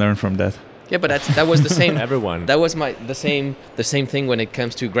think you can learn from that. Yeah, but that was the same. Everyone. That was the same thing when it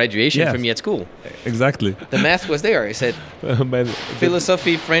comes to graduation for me at school. Exactly. The math was there. I said,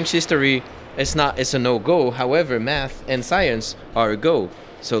 philosophy, French history, it's a no-go. However, math and science are a go.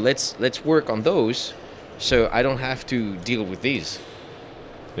 So let's work on those, so I don't have to deal with these.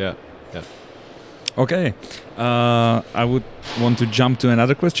 Yeah. Okay. I would want to jump to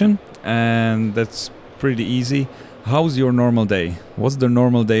another question, and that's pretty easy. How's your normal day? What's the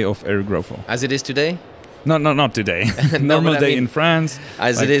normal day of Eric Grauffel? As it is today? No, not today. Normal day in France.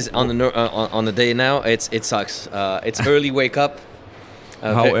 As it is on the day now, it sucks. It's early wake up.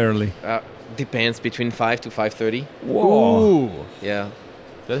 How early? Depends, between 5 to 5:30. Whoa. Yeah.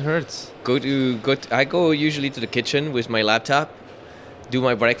 That hurts. I go usually to the kitchen with my laptop, do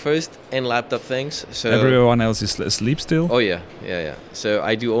my breakfast and laptop things. So everyone else is asleep still? Oh yeah. So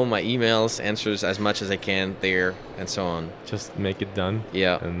I do all my emails, answers as much as I can there, and so on. Just make it done.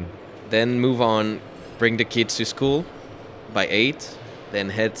 Yeah. And then move on, bring the kids to school by 8, then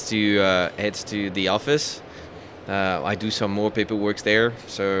heads to the office. I do some more paperwork there,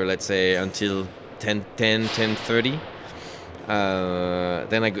 so let's say until 10:30.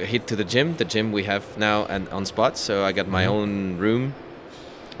 Then I hit to the gym. The gym we have now and on spot, so I got my own room.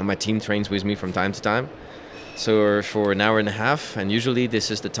 And my team trains with me from time to time. So for an hour and a half, and usually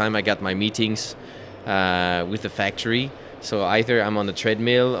this is the time I got my meetings with the factory. So either I'm on the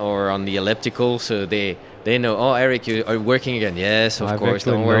treadmill or on the elliptical, so they know, oh, Eric, you are working again. Yes, of course,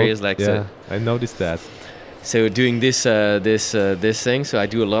 don't worry. It's like yeah, I noticed that. So doing this thing, so I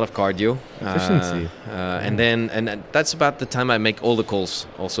do a lot of cardio. Efficiency. And that's about the time I make all the calls.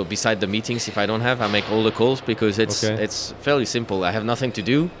 Also, beside the meetings, if I don't have, I make all the calls because it's fairly simple. I have nothing to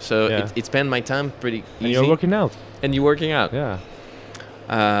do, so it spend my time pretty easy. And you're working out. And you're working out. Yeah.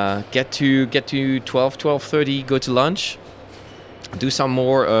 Get to 12:30, go to lunch. Do some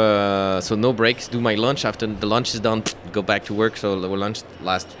more, so no breaks. Do my lunch. After the lunch is done, go back to work. So our lunch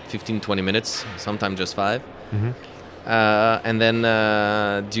lasts 15-20 minutes, sometimes just 5. And then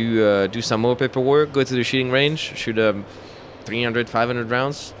do some more paperwork. Go to the shooting range, shoot 300, 500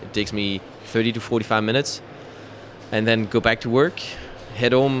 rounds. It takes me 30 to 45 minutes. And then go back to work.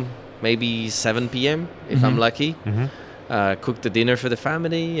 Head home maybe 7 p.m. if I'm lucky. Cook the dinner for the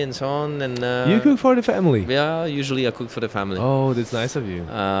family and so on. And you cook for the family? Yeah, usually I cook for the family. Oh, that's nice of you.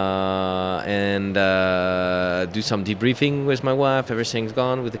 And do some debriefing with my wife. Everything's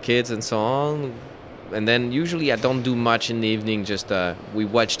gone with the kids and so on. And then usually I don't do much in the evening. Just we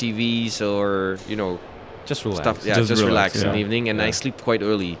watch TVs or just relax. Stuff. Yeah, just relax in the evening. And I sleep quite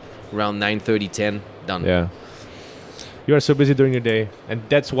early, around 9:30, 10. Done. Yeah. You are so busy during your day, and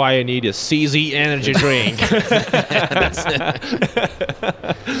that's why I need a CZ energy drink.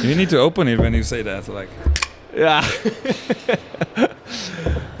 You need to open it when you say that, like. Yeah.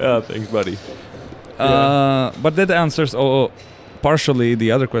 Oh, thanks, buddy. But that answers partially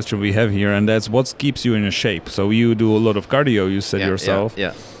the other question we have here, and that's what keeps you in shape. So you do a lot of cardio, you said yourself.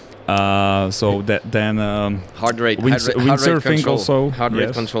 Yeah. So that then heart rate, windsurfing also. Heart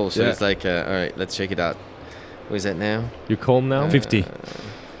rate control. So it's like, all right, let's check it out. What is that now? You calm now? 50.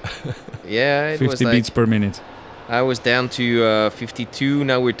 Yeah, it 50 was like, beats per minute. I was down to 52.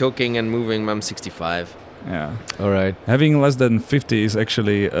 Now we're talking and moving. I'm 65. Yeah. All right. Having less than 50 is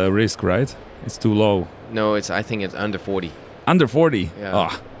actually a risk, right? It's too low. No, I think it's under 40. Under 40? Yeah.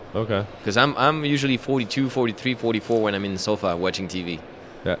 Ah. Okay. Because I'm usually 42, 43, 44 when I'm in the sofa watching TV.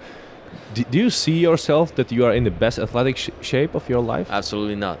 Yeah. Do you see yourself that you are in the best athletic shape of your life?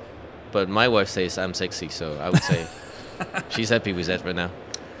 Absolutely not. But my wife says I'm sexy, so I would say she's happy with that right now.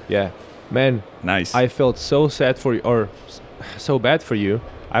 Yeah. Man, nice. I felt so sad for you, or so bad for you.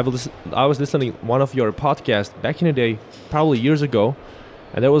 I was listening one of your podcasts back in the day, probably years ago,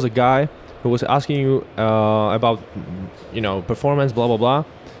 and there was a guy who was asking you about, performance, blah blah blah,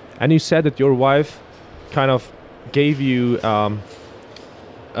 and you said that your wife kind of gave you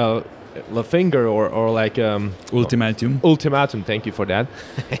the finger or like ultimatum. Ultimatum. Thank you for that.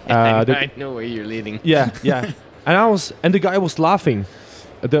 I know where you're leading. Yeah. And the guy was laughing.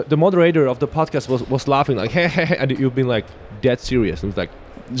 The moderator of the podcast was laughing like, hey, and you've been like dead serious. It was like,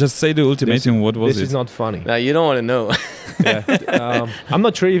 just say the ultimatum. What was it? This is not funny. No, you don't want to know. Yeah. I'm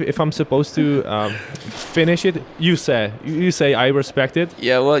not sure if I'm supposed to finish it. You say I respect it.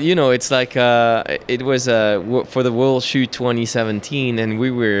 Yeah, well, it's like it was for the World Shoot 2017, and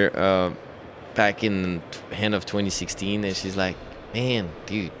we were back in end of 2016, and she's like, man,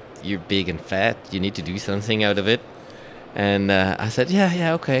 dude, you're big and fat. You need to do something out of it. And I said,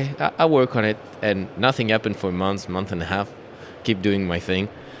 yeah, okay, I'll work on it. And nothing happened for month and a half. Keep doing my thing.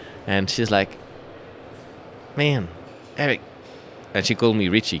 And she's like, man, Eric. And she called me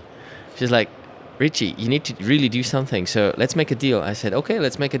Richie. She's like, Richie, you need to really do something. So let's make a deal. I said, okay,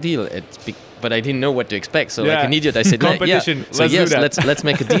 let's make a deal. But I didn't know what to expect. So like an idiot, I said, competition. Yeah. So yes, let's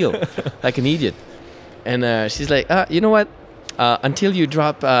make a deal. Like an idiot. And she's like, you know what? Until you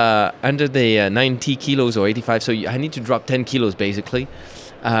drop under the 90 kilos or 85, so I need to drop 10 kilos basically.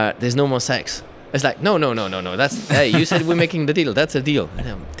 There's no more sex. It's like, no. That's hey, you said we're making the deal. That's a deal.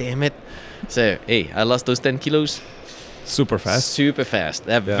 And damn it. So hey, I lost those 10 kilos. Super fast.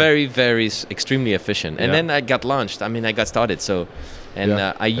 Very, very extremely efficient. And then I got launched. I mean, I got started. So, and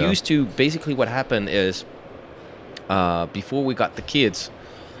I used to basically what happened is before we got the kids,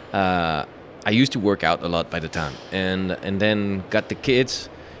 I used to work out a lot by the time, and then got the kids,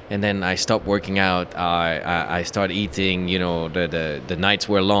 and then I stopped working out. I started eating. You know, the nights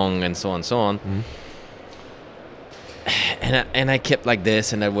were long, and so on, so on. Mm-hmm. And I kept like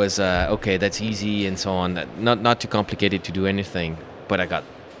this, and I was okay. That's easy, and so on. Not too complicated to do anything. But I got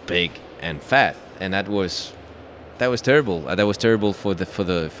big and fat, and that was terrible. That was terrible for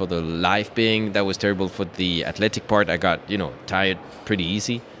the life being. That was terrible for the athletic part. I got tired pretty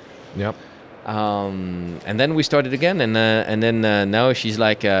easy. Yep. And then we started again, and then now she's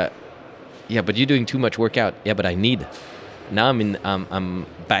like, yeah, but you're doing too much workout. Yeah, but I need. Now I'm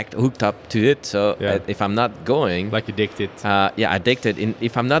back hooked up to it. So if I'm not going, like addicted. Addicted.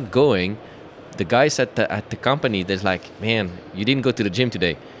 If I'm not going, the guys at the company, there's like, man, you didn't go to the gym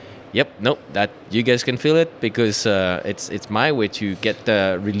today. Yep, nope. That you guys can feel it because it's my way to get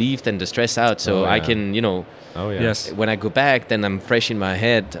relieved and the stress out. So I can Yes. When I go back, then I'm fresh in my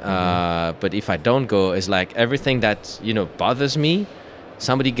head. But if I don't go, it's like everything that bothers me,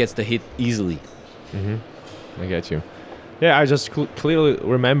 somebody gets the hit easily. I get you. Yeah, I just clearly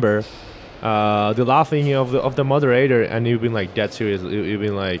remember the laughing of the moderator, and you've been like dead serious. You've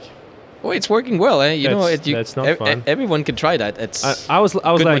been like, "Oh, it's working well, eh? That's not fun. Everyone can try that. I was good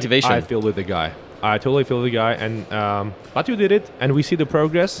like, motivation. I feel with the guy. I totally feel the guy, and but you did it, and we see the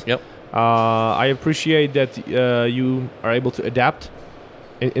progress. Yep. I appreciate that you are able to adapt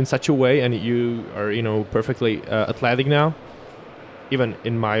in such a way, and you are perfectly athletic now. Even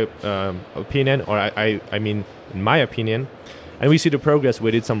in my opinion, or I mean in my opinion, and we see the progress.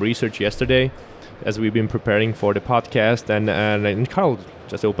 We did some research yesterday as we've been preparing for the podcast, and Carl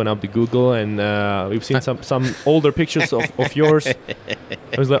just opened up the Google, and we've seen some older pictures of yours.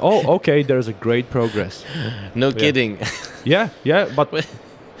 I was like, oh, okay, there's a great progress. No kidding. Yeah, but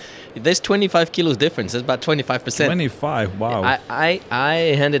there's 25 kilos difference. That's about 25%. 25, wow. I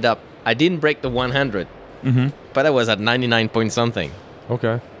ended up, I didn't break the 100, but I was at 99 point something.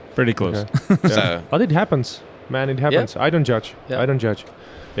 Okay. Pretty close. Okay. So. But it happens, man, it happens. Yeah. I don't judge. Yeah. I don't judge.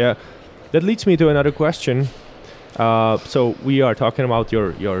 Yeah. That leads me to another question. So we are talking about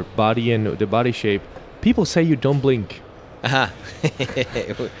your body and the body shape. People say you don't blink. A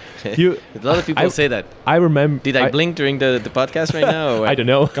lot of people say that. I remember. Did I blink during the podcast right now? Or? I don't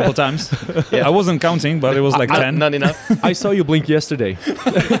know. A couple times. I wasn't counting, but it was like 10. Not enough. I saw you blink yesterday.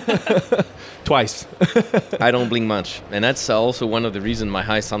 Twice. I don't blink much. And that's also one of the reasons my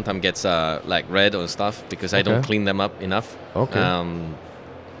eyes sometimes gets like red or stuff, because I don't clean them up enough. Okay.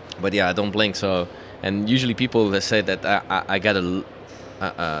 But yeah, I don't blink. So, and usually people that say that I got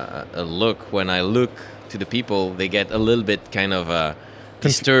a look when I look to the people, they get a little bit kind of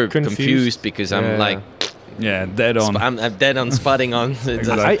disturbed, confused because I'm like, dead on. I'm dead on spotting on.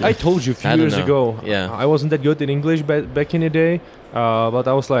 Exactly. I told you a few years ago. Yeah, I wasn't that good in English back in the day, but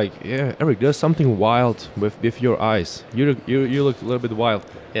I was like, yeah, Eric, there's something wild with your eyes. You look a little bit wild.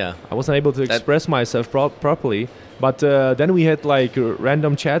 Yeah, I wasn't able to express myself properly, but then we had like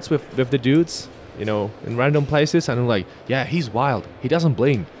random chats with the dudes, in random places, and I'm like, yeah, he's wild. He doesn't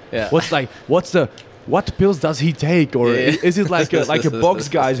blink. Yeah. What pills does he take, or is it like a box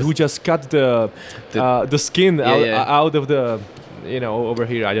guys who just cut the skin out of the over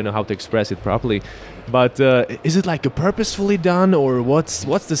here? I don't know how to express it properly, but is it like a purposefully done, or what's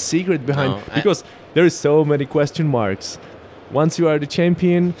the secret behind? Because there is so many question marks. Once you are the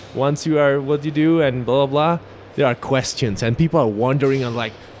champion, once you are what you do, and blah blah blah, there are questions, and people are wondering on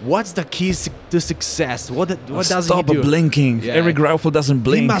like, what's the key to success? What does he do? Stop blinking. Yeah. Eric Grauffel doesn't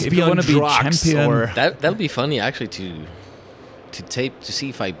blink. He must be on drugs, or that'll be funny actually to see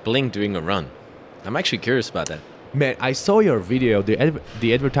if I blink during a run. I'm actually curious about that. Man, I saw your video,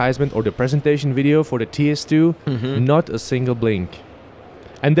 the advertisement or the presentation video for the TS2. Not a single blink.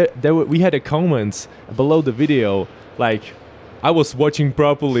 And we had a comments below the video like, I was watching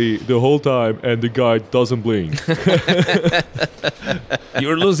properly the whole time, and the guy doesn't blink.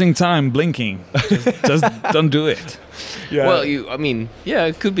 You're losing time blinking. Just don't do it. Yeah. Well,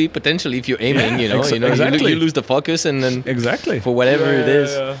 it could be potentially if you're aiming, exactly. you lose the focus and then Exactly. for whatever it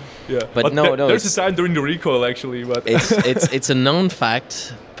is. Yeah. But no, there's a time during the recoil actually, but it's a known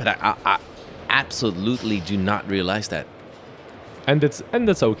fact, but I absolutely do not realize that. and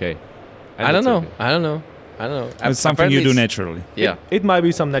that's okay. And I don't that's know. okay. It's something you do naturally. Yeah, It might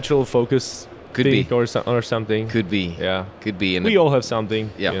be some natural focus Could thing be. or something. could be. Yeah. Could be. And We all have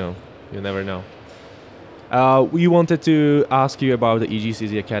something. Yeah. You never know. We wanted to ask you about the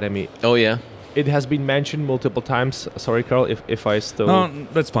EGCZ Academy. oh yeah. It has been mentioned multiple times. Sorry, Carl, if I stole. No,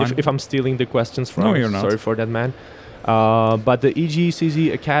 that's fine. If I'm stealing the questions from. No, you're not. Sorry for that, man. But the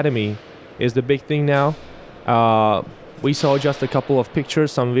EGCZ Academy is the big thing now. We saw just a couple of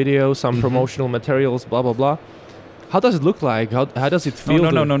pictures, some videos, some promotional materials, blah blah blah. How does it look like? How does it feel?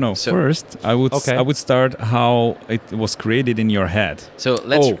 No. So- First, I would start how it was created in your head. So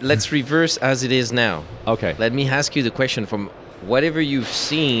let's reverse as it is now. Okay. Let me ask you the question from whatever you've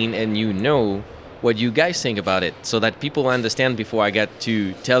seen and what you guys think about it, so that people understand before I get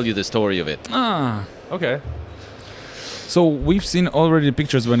to tell you the story of it. Okay. So we've seen already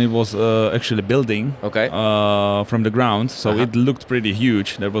pictures when it was actually building. Okay. From the ground, so it looked pretty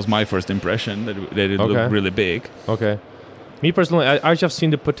huge. That was my first impression, that it looked really big. Okay. Me personally, I just seen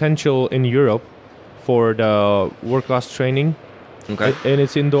the potential in Europe for the world class training. Okay. And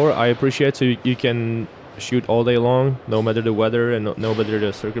it's indoor. I appreciate, so you can shoot all day long, no matter the weather and no matter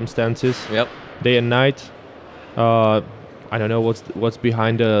the circumstances. Yep. Day and night. I don't know what's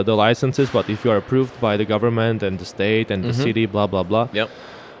behind the licenses, but if you are approved by the government and the state and the city, blah blah blah. Yep.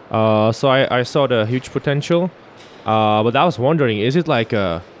 So I saw the huge potential, but I was wondering, is it like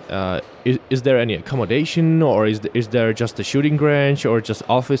is there any accommodation, or is there just a shooting range, or just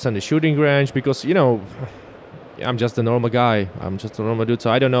office and the shooting range? Because I'm just a normal guy. I'm just a normal dude. So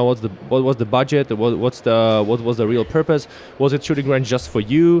I don't know what was the budget. What was the real purpose? Was it shooting range just for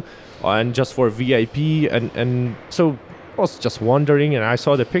you, and just for VIP? And so I was just wondering, and I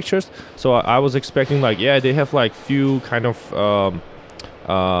saw the pictures. So I was expecting they have few kind of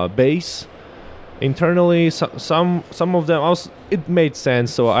base internally. Some of them it made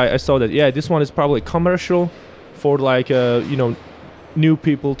sense. So I saw that this one is probably commercial for new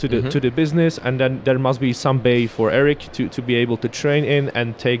people to the business, and then there must be some bay for Eric to be able to train in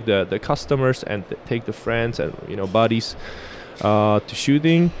and take the customers and take the friends and buddies to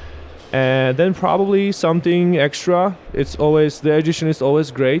shooting, and then probably something extra. It's always, the addition is always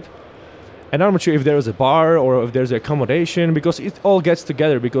great, and I'm not sure if there is a bar or if there's accommodation, because it all gets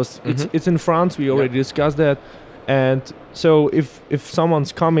together, because it's in France. We already discussed that. And so if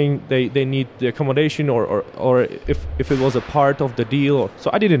someone's coming, they need the accommodation, or if it was a part of the deal. So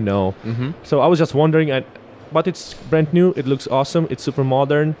I didn't know. So I was just wondering, but it's brand new. It looks awesome. It's super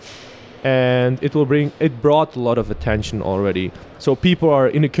modern, and it brought a lot of attention already. So people are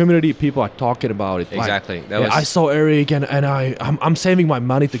in the community. People are talking about it. Exactly. I saw Eric, and I'm saving my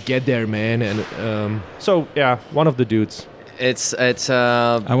money to get there, man. And so one of the dudes. It's.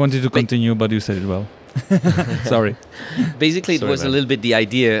 I wanted to continue, but you said it well. Sorry. Basically, it was man. a little bit the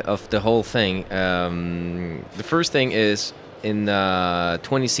idea of the whole thing. The first thing is, in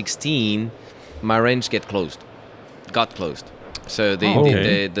 2016, my range got closed. So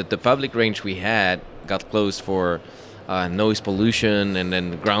the public range we had got closed for noise pollution and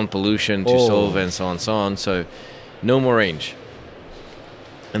then ground pollution to solve, and so on. So no more range,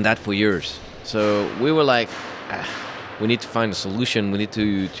 and that for years. So we were like, we need to find a solution. We need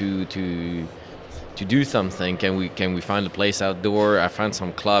to do something. Can we find a place outdoor? I found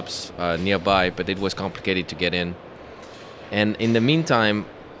some clubs nearby, but it was complicated to get in. And in the meantime,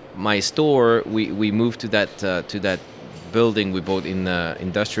 my store, we moved to that building we bought in the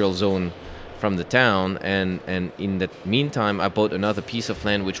industrial zone from the town, and in the meantime I bought another piece of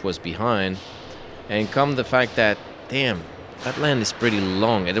land which was behind, and come the fact that that land is pretty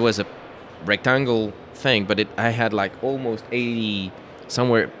long. It was a rectangle thing, but I had almost 80,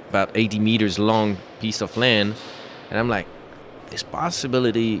 somewhere about 80 meters long piece of land, and I'm like, there's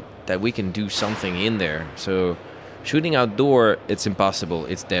possibility that we can do something in there. So shooting outdoor, it's impossible,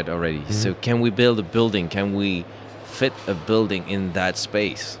 it's dead already. So can we build a building? Can we fit a building in that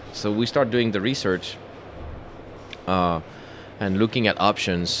space? So we start doing the research and looking at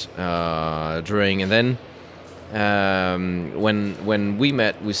options during, and then when we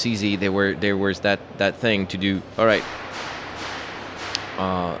met with CZ, there was that thing to do. All right,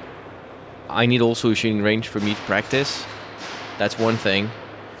 I need also a shooting range for me to practice. That's one thing.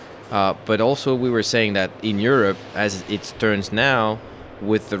 But also we were saying that in Europe, as it turns now,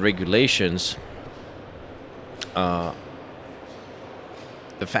 with the regulations, the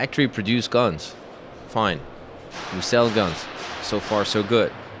factory produce guns. Fine. We sell guns. So far, so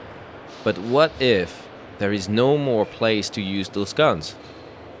good. But what if there is no more place to use those guns?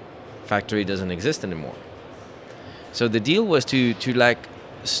 Factory doesn't exist anymore. So the deal was to like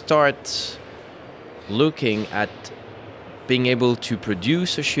start looking at being able to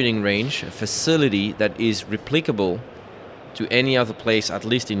produce a shooting range, a facility that is replicable to any other place, at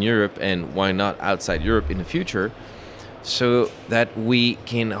least in Europe, and why not outside Europe in the future, so that we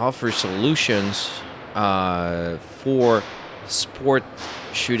can offer solutions for sport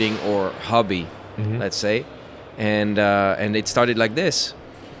shooting or hobby, let's say. And it started like this.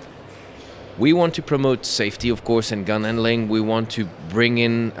 We want to promote safety, of course, and gun handling. We want to bring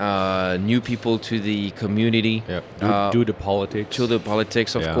in new people to the community. Yeah. Do the politics. To the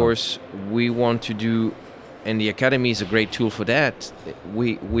politics, of course. We want to do, and the academy is a great tool for that.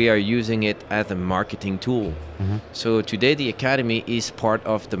 We are using it as a marketing tool. So today the academy is part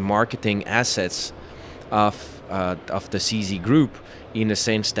of the marketing assets of the CZ group, in the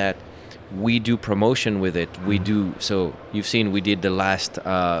sense that we do promotion with it. We do, so you've seen we did the last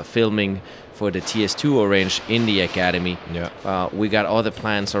filming for the TS2 Orange in the academy. We got other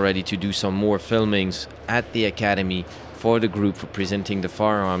plans already to do some more filmings at the academy for the group, for presenting the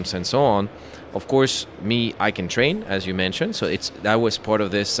firearms and so on. Of course, I can train, as you mentioned, so that was part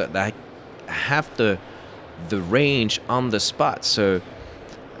of this. That I have the range on the spot. So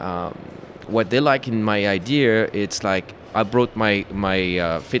what they like in my idea, it's like I brought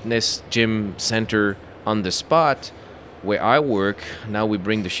my fitness gym center on the spot where I work. Now we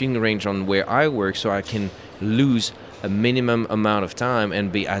bring the shooting range on where I work, so I can lose a minimum amount of time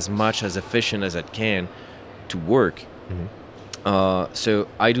and be as much as efficient as I can to work. So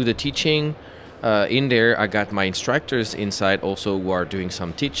I do the teaching in there. I got my instructors inside also who are doing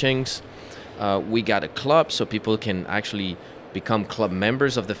some teachings. We got a club, so people can actually become club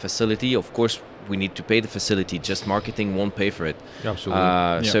members of the facility. Of course, we need to pay the facility. Just marketing won't pay for it.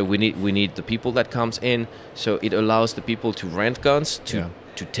 Absolutely. So we need the people that comes in. So it allows the people to rent guns, to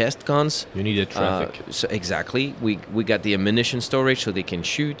test guns. You need the traffic. So exactly. We got the ammunition storage so they can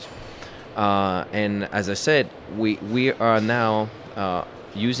shoot. And as I said, we are now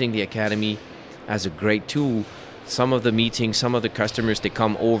using the academy as a great tool. Some of the meetings, some of the customers, they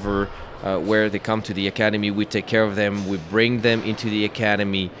come over where they come to the academy. We take care of them. We bring them into the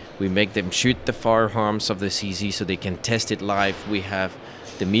academy. We make them shoot the firearms of the CZ so they can test it live. We have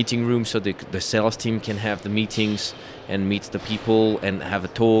the meeting room so the sales team can have the meetings and meet the people and have a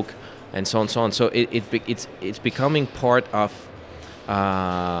talk and so on and so on. So it's becoming part of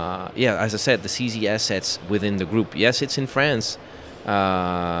as I said, the CZ assets within the group. Yes, it's in France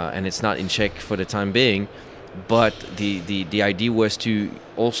and it's not in Czech for the time being. But the idea was to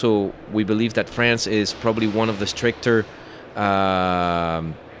also, we believe that France is probably one of the stricter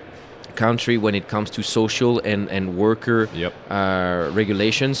country when it comes to social and worker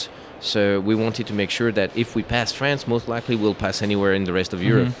regulations. So we wanted to make sure that if we pass France, most likely we'll pass anywhere in the rest of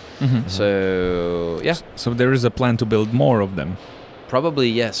Europe. So So there is a plan to build more of them. Probably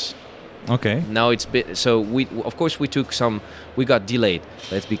yes. Okay. Now it's so we got delayed.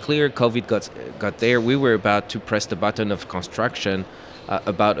 Let's be clear, COVID got there. We were about to press the button of construction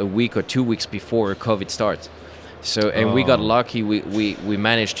about a week or 2 weeks before COVID starts. So we got lucky. We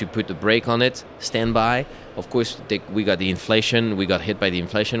managed to put the brake on it, stand by. Of course, we got the inflation. We got hit by the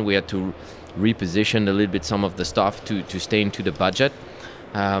inflation. We had to reposition a little bit some of the stuff to stay into the budget.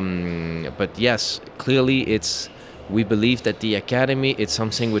 But yes, clearly we believe that the academy is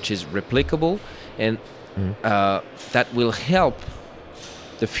something which is replicable, and that will help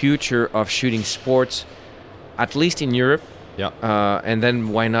the future of shooting sports, at least in Europe. And then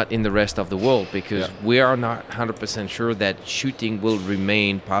why not in the rest of the world? Because we are not 100% sure that shooting will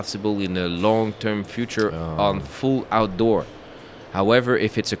remain possible in the long-term future on full outdoor. However,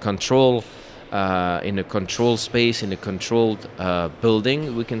 if it's a control, in a controlled space, in a controlled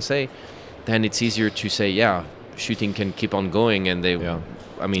building, we can say, then it's easier to say, shooting can keep on going, and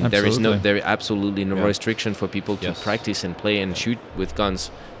I mean, there is absolutely no restriction for people to practice and play and shoot with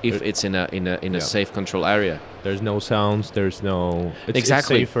guns if it's in a safe control area. There's no sounds. There's no. It's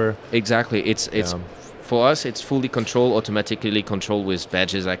safer. Exactly. It's for us. It's fully controlled, automatically controlled with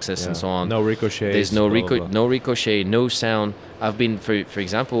badges, access, and so on. No ricochets. There's no ricochet, no sound. I've been, for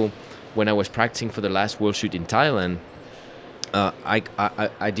example, when I was practicing for the last World Shoot in Thailand.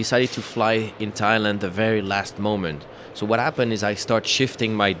 I decided to fly in Thailand the very last moment. So what happened is I start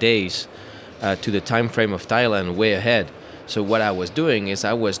shifting my days to the time frame of Thailand way ahead. So what I was doing is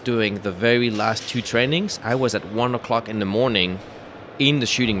I was doing the very last 2 trainings. I was at 1 o'clock in the morning in the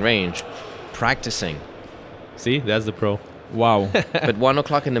shooting range practicing. See, that's the pro. Wow. But 1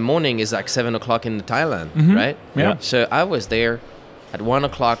 o'clock in the morning is like 7 o'clock in Thailand, right? Yeah. So I was there at 1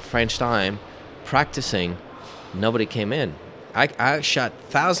 o'clock French time practicing. Nobody came in. I shot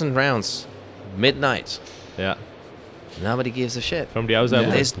 1,000 rounds midnight. Yeah. Nobody gives a shit. From the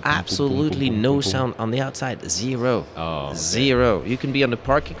outside, There's absolutely no sound on the outside. Zero. Oh, okay. Zero. You can be on the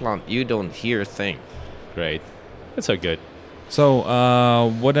parking lot. You don't hear a thing. Great. That's so good. So,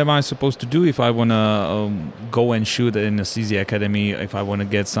 what am I supposed to do if I want to go and shoot in a CZ Academy, if I want to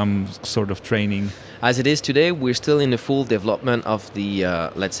get some sort of training? As it is today, we're still in the full development of the,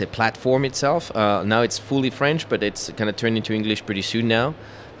 let's say, platform itself. Now it's fully French, but it's going to turn into English pretty soon now.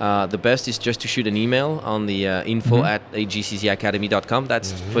 The best is just to shoot an email on the info@agczacademy.com.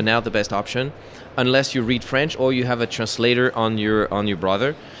 That's for now the best option, unless you read French or you have a translator on your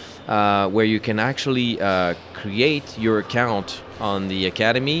browser, where you can actually create your account on the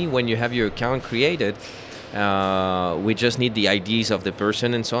academy. When you have your account created, we just need the IDs of the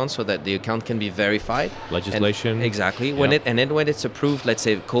person and so on, so that the account can be verified. Legislation. And exactly. When it's approved, let's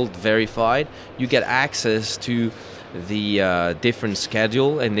say called verified, you get access to the different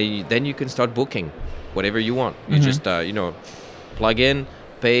schedule, and then you can start booking whatever you want. You just plug in,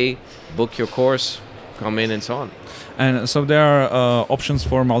 pay, book your course, come in, and so on. And so there are options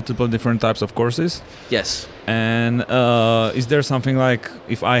for multiple different types of courses. Yes. And is there something like,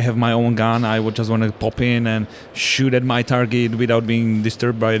 if I have my own gun, I would just want to pop in and shoot at my target without being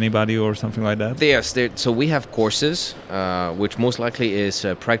disturbed by anybody or something like that? Yes. So we have courses, which most likely is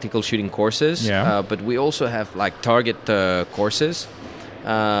practical shooting courses. Yeah. But we also have like target courses.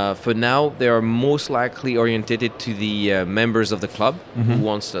 For now, they are most likely oriented to the members of the club who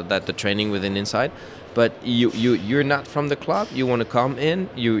wants the training within inside. But you're not from the club. You want to come in.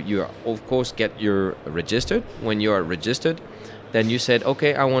 You of course get your registered. When you are registered, then you said,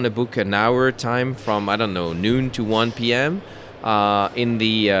 okay, I want to book an hour time from, I don't know, noon to 1 p.m. In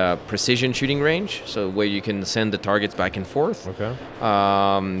the precision shooting range, so where you can send the targets back and forth. Okay.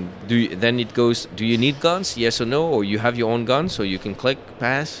 Then it goes, do you need guns? Yes or no? Or you have your own gun, so you can click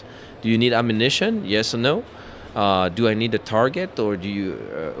pass. Do you need ammunition? Yes or no? Do I need a target, or do you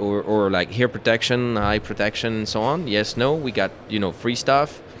or like hair protection, eye protection, and so on? Yes, no. We got free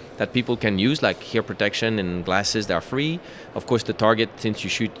stuff that people can use, like hair protection and glasses that are free. Of course, the target, since you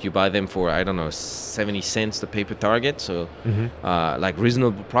shoot, you buy them for 70 cents the paper target, so like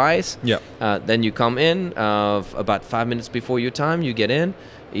reasonable price. Yeah. Then you come in about 5 minutes before your time. You get in.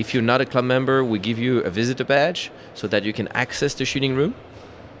 If you're not a club member, we give you a visitor badge so that you can access the shooting room.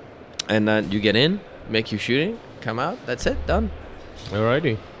 And then you get in, make your shooting, come out. That's it, done.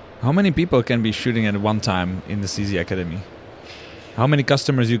 Alrighty. How many people can be shooting at one time in the CZ Academy? How many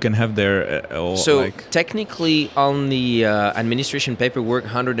customers you can have there? Technically, on the administration paperwork,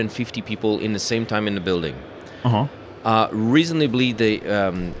 150 people in the same time in the building. Reasonably,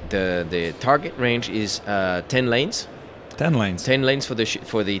 the target range is 10 lanes. 10 lanes. 10 lanes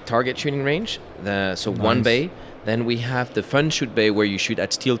for the target shooting range. Nice. One bay. Then we have the fun shoot bay where you shoot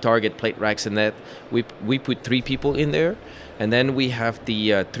at steel target, plate racks, and that. We put 3 people in there. And then we have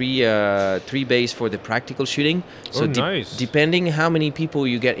the three bays for the practical shooting. So nice. Depending how many people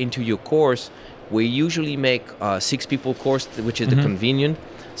you get into your course, we usually make 6 people course, which is the convenient.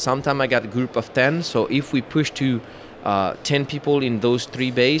 Sometimes I got a group of 10. So if we push to 10 people in those 3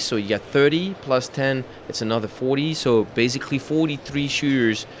 bays, so you get 30 plus 10, it's another 40. So basically 43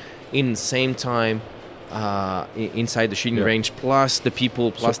 shooters in the same time inside the shooting range, plus the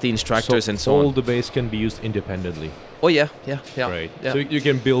people, plus the instructors, and so on. All the bays can be used independently. Oh yeah. Right. Yeah. So you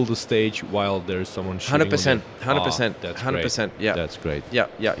can build a stage while there's someone shooting. 100%. That's 100%. Great. Yeah. That's great. Yeah.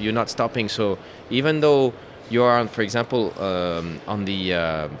 You're not stopping. So even though you are, for example, on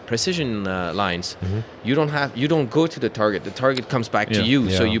the precision lines, you don't go to the target. The target comes back to you.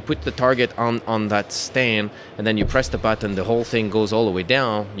 Yeah. So you put the target on that stand, and then you press the button. The whole thing goes all the way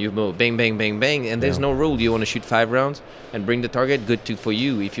down. You go bang, bang, bang, bang, and there's no rule. You want to shoot 5 rounds and bring the target, good for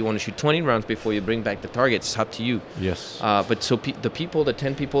you. If you want to shoot 20 rounds before you bring back the target, it's up to you. Yes. But so the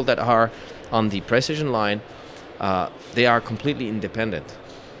 10 people that are on the precision line, they are completely independent.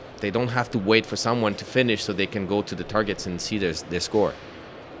 They don't have to wait for someone to finish so they can go to the targets and see their score.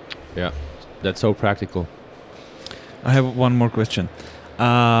 Yeah, that's so practical. I have one more question.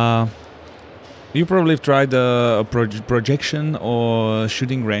 You probably have tried a projection or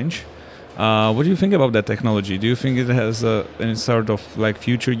shooting range. What do you think about that technology? Do you think it has any sort of like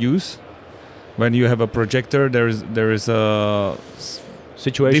future use? When you have a projector, there is a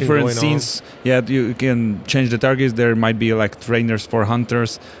situation different going scenes. Yeah, you can change the targets. There might be like trainers for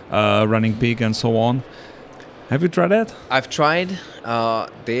hunters, running peak, and so on. Have you tried that? I've tried.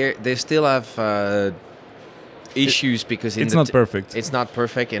 They still have issues because it's not perfect. It's not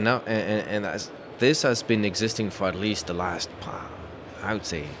perfect enough, and this has been existing for at least the last, I would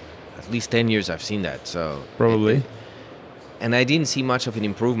say, at least 10 years. I've seen that. So probably. And I didn't see much of an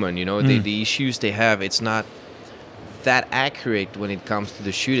improvement. You know, the issues they have, it's not that accurate when it comes to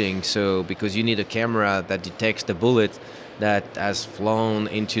the shooting. So because you need a camera that detects the bullet that has flown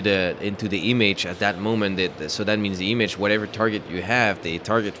into the image at that moment. So that means the image, whatever target you have, the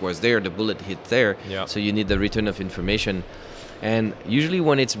target was there, the bullet hit there. Yeah. So you need the return of information. And usually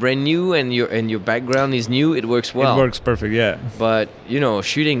when it's brand new and your background is new, it works well. It works perfect, yeah. But you know,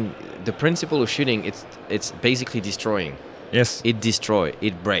 shooting, the principle of shooting, it's basically destroying. Yes. It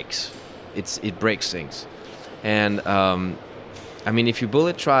breaks. It breaks things. And I mean, if your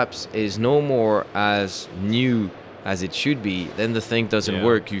bullet traps is no more as new as it should be, then the thing doesn't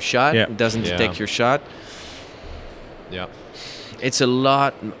work. You shot, it doesn't detect your shot. Yeah. It's a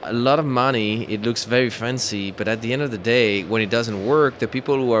lot of money. It looks very fancy, but at the end of the day, when it doesn't work, the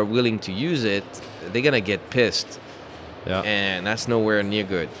people who are willing to use it, they're gonna get pissed. Yeah. And that's nowhere near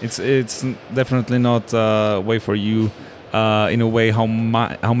good. It's definitely not a way for you, in a way, how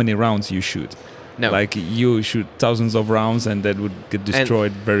many rounds you shoot. No. Like you shoot thousands of rounds and that would get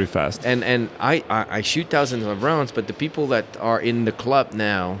destroyed very fast. And I shoot thousands of rounds, but the people that are in the club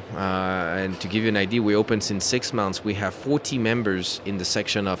now, and to give you an idea, we opened since 6 months. We have 40 members in the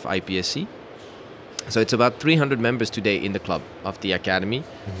section of IPSC. So it's about 300 members today in the club of the academy.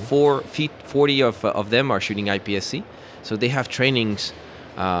 40 of them are shooting IPSC. So they have trainings.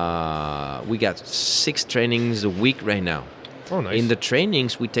 We got 6 trainings a week right now. Oh, nice. In the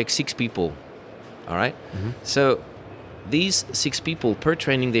trainings, we take 6 people. All right. So these 6 people per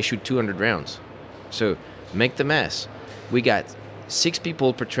training, they shoot 200 rounds. So make the math. We got 6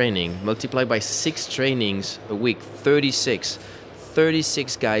 people per training, multiplied by 6 trainings a week, 36.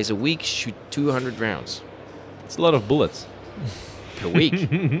 36 guys a week shoot 200 rounds. It's a lot of bullets. Per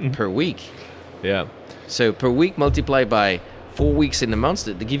week. Per week. Yeah. So per week multiplied by 4 weeks in a month,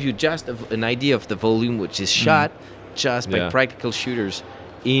 to give you just an idea of the volume which is shot just by practical shooters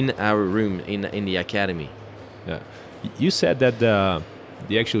in our room in the academy. Yeah. You said that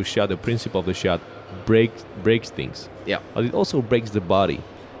the actual shot, the principle of the shot, breaks things. Yeah. But it also breaks the body.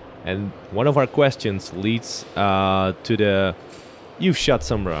 And one of our questions leads to the... You've shot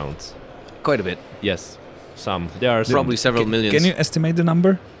some rounds. Quite a bit. Yes, some. There are probably several millions. Can you estimate the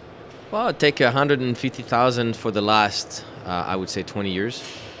number? Well, I'd take 150,000 for the last, I would say, 20 years.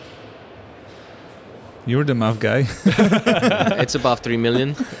 You're the math guy. It's above 3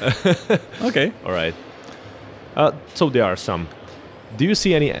 million. Okay. All right. So there are some. Do you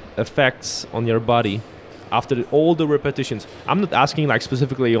see any effects on your body after all the repetitions? I'm not asking like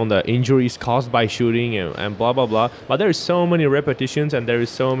specifically on the injuries caused by shooting and blah, blah, blah. But there is so many repetitions and there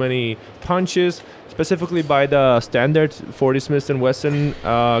is so many punches, specifically by the standard 40 Smith & Wesson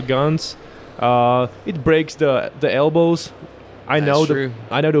guns. It breaks the elbows. I know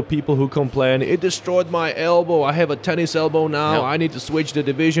the people who complain, it destroyed my elbow. I have a tennis elbow now. No. I need to switch the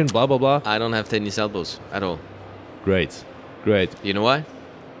division, blah, blah, blah. I don't have tennis elbows at all. Great. You know why?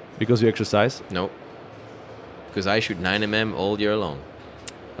 Because you exercise? No. Because I shoot 9mm all year long.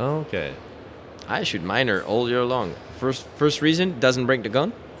 Okay. I shoot minor all year long. First reason, doesn't break the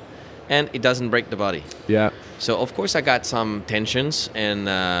gun, and it doesn't break the body. Yeah. So of course I got some tensions, and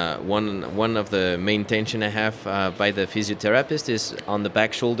one of the main tension I have by the physiotherapist is on the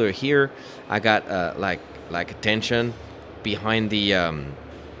back shoulder here. I got like a tension behind the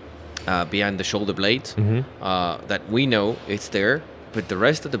shoulder blade that we know it's there, but the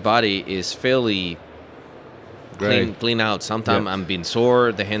rest of the body is fairly clean out. Sometimes I'm being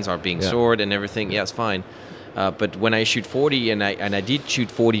sore, the hands are being sore and everything. Yeah, it's fine. But when I shoot 40, and I did shoot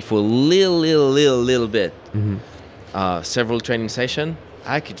 40 for a little bit, several training sessions,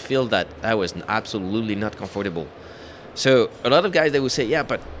 I could feel that I was absolutely not comfortable. So a lot of guys, they would say, yeah,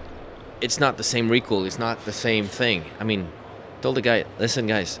 but it's not the same recoil, it's not the same thing. I mean, told the guy, listen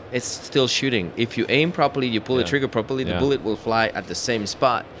guys, it's still shooting. If you aim properly, you pull the trigger properly, the bullet will fly at the same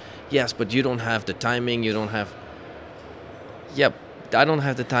spot. Yes, but you don't have the timing, you don't have... Yep, I don't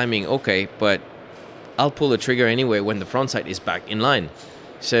have the timing, okay, but I'll pull the trigger anyway when the front sight is back in line.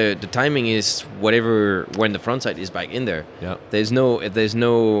 So the timing is whatever when the front sight is back in there. Yeah. There's no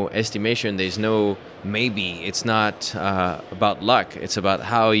estimation. There's no maybe. It's not about luck. It's about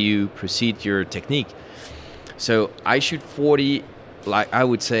how you proceed your technique. So I shoot 40, like I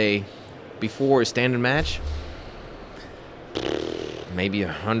would say, before a standard match, maybe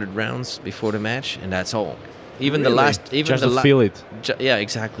 100 rounds before the match, and that's all. Even really? the last, even just the to feel it. Yeah,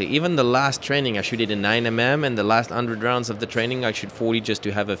 exactly. Even the last training, I shoot it in 9mm, and the last 100 rounds of the training, I shoot 40 just to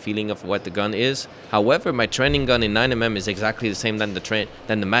have a feeling of what the gun is. However, my training gun in 9mm is exactly the same than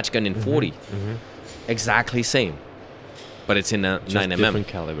the match gun in 40. Exactly same, but it's in a just 9mm. Different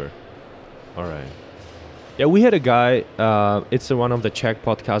caliber. All right. Yeah, we had a guy. It's one of the Czech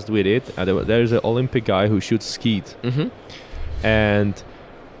podcasts we did. There's an Olympic guy who shoots skeet, and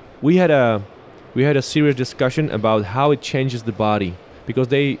we had a serious discussion about how it changes the body, because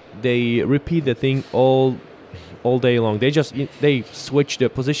they repeat the thing all day long. They switch the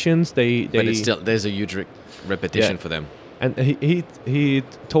positions. But it's still, there's a huge repetition for them. And he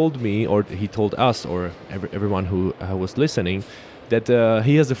told me, or he told us, or everyone who was listening, that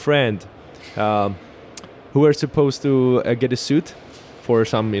he has a friend who were supposed to get a suit for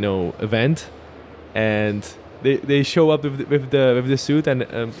some event, and they show up with the suit, and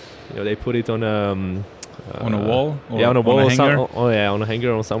they put it on on a wall. Or on a wall, on a hanger. On a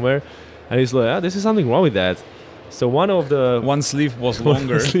hanger or somewhere, and he's like, this is something wrong with that. So one sleeve was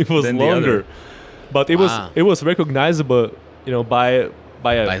longer. Than the other. But it was recognizable,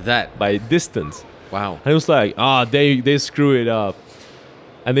 by distance. Wow. And it was like, they screw it up,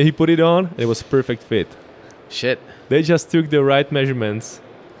 and then he put it on, and it was perfect fit. Shit. They just took the right measurements,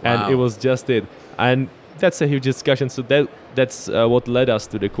 and it was just it. And that's a huge discussion. So that's what led us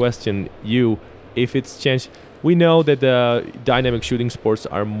to the question: if it's changed. We know that the dynamic shooting sports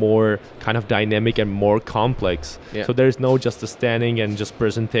are more kind of dynamic and more complex. Yeah. So there's no just a standing and just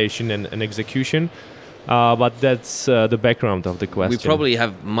presentation and execution. But that's the background of the question. We probably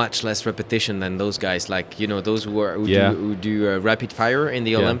have much less repetition than those guys, like those who do rapid fire in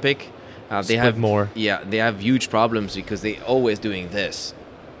the Olympic. They have more. Yeah, they have huge problems because they always doing this,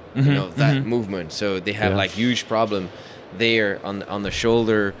 that movement. So they have like huge problem there on the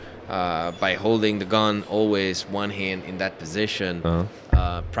shoulder. By holding the gun always one hand in that position.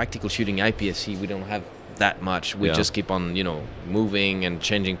 Practical shooting IPSC, we don't have that much. We just keep on moving and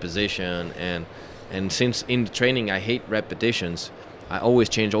changing position, and since in the training I hate repetitions, I always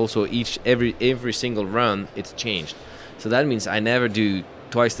change also every single run it's changed. So that means I never do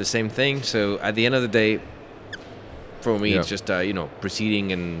twice the same thing. So at the end of the day, for me it's just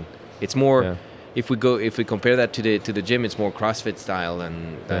proceeding, and it's more if we compare that to the gym, it's more CrossFit style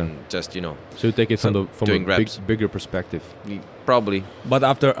than just So you take it from a bigger perspective. Probably. But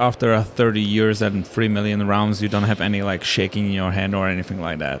after 30 years and 3 million rounds, you don't have any like shaking in your hand or anything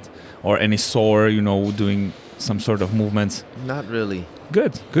like that, or any sore, doing some sort of movements. Not really.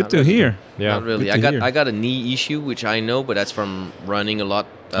 Good to hear. Yeah. Not really. I got a knee issue, which I know, but that's from running a lot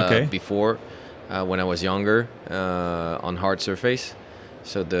before when I was younger on hard surface.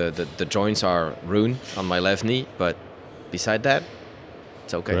 So the joints are ruined on my left knee, but beside that,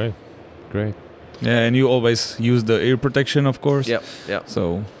 it's okay. Great. Yeah, and you always use the ear protection, of course. Yeah.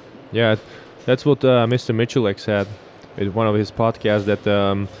 So, yeah, that's what Mr. Michalek said in one of his podcasts. That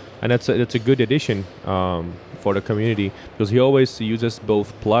and that's a good addition for the community, because he always uses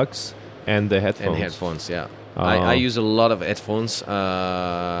both plugs and the headphones. Yeah. I use a lot of headphones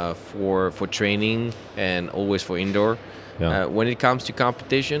for training and always for indoor. Yeah. When it comes to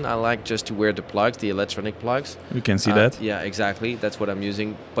competition, I like just to wear the plugs, the electronic plugs. You can see that. Yeah, exactly. That's what I'm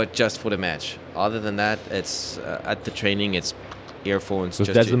using, but just for the match. Other than that, it's at the training, it's earphones.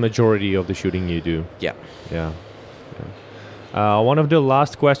 Because that's the majority of the shooting you do. Yeah. One of the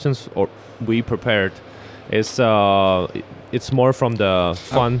last questions we prepared is it's more from the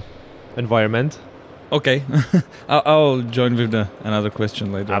fun environment. Okay. I'll join with another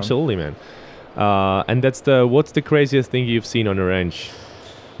question later. Absolutely, man. And that's what's the craziest thing you've seen on the range?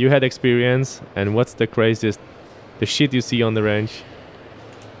 You had experience, and what's the shit you see on the range?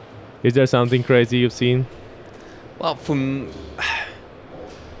 Is there something crazy you've seen? Well,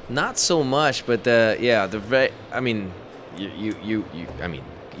 not so much, but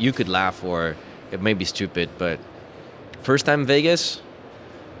you could laugh, or it may be stupid, but first time Vegas.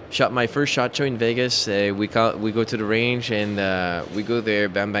 Shot my first shot show in Vegas. We go to the range, and we go there,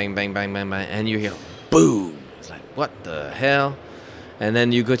 bang, bang, bang, bang, bang, bang, and you hear boom. It's like, what the hell? And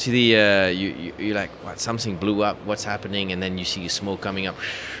then you go to the you're like, what? Something blew up. What's happening? And then you see smoke coming up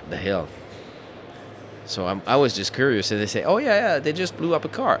the hill. So I was just curious, and they say, oh yeah, they just blew up a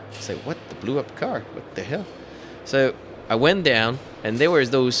car. I say, what? They blew up a car? What the hell? So I went down, and there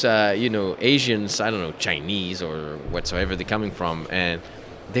was those Asians, I don't know, Chinese or whatsoever they're coming from, and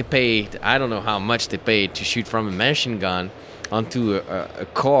they paid, I don't know how much they paid to shoot from a machine gun onto a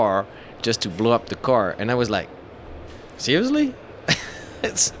car just to blow up the car. And I was like, seriously?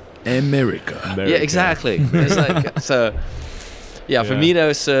 It's America. Yeah, exactly. It's like, so, Yeah, for me that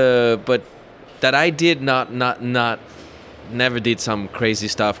was, but that I did never did some crazy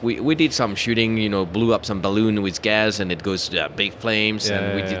stuff. We did some shooting, blew up some balloon with gas and it goes big flames,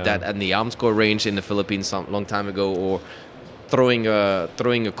 and we did that at the Armscore range in the Philippines some long time ago, or throwing a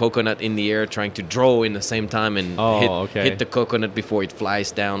coconut in the air, trying to draw in the same time and hit the coconut before it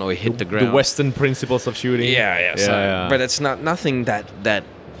flies down or hit the ground. The Western principles of shooting. Yeah. But it's nothing that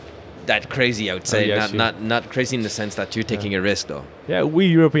crazy, I would say. Not crazy in the sense that you're taking a risk, though. Yeah, we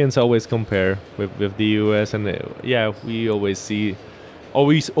Europeans always compare with the US, and we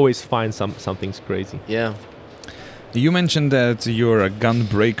always find some things crazy. Yeah. You mentioned that you're a gun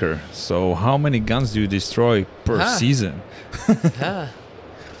breaker. So how many guns do you destroy per season?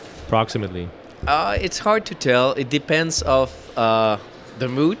 Approximately. It's hard to tell. It depends of the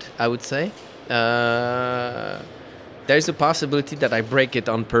mood, I would say. There's a possibility that I break it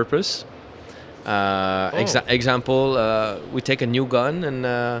on purpose. Example, we take a new gun and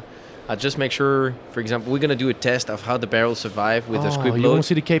I just make sure, for example, we're going to do a test of how the barrel survive with a squib load. You want to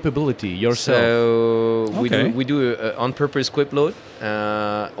see the capability yourself. So we do a on-purpose squib load.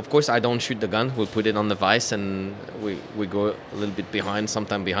 Of course, I don't shoot the gun. We'll put it on the vise and we go a little bit behind,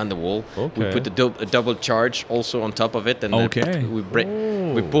 sometime behind the wall. Okay. We put a double charge also on top of it, and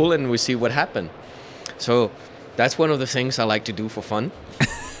we pull and we see what happened. So that's one of the things I like to do for fun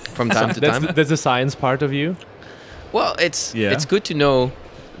from time to time. That's the science part of you? Well, it's good to know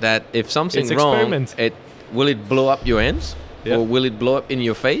that if something's wrong, will it blow up your ends? Yeah. Or will it blow up in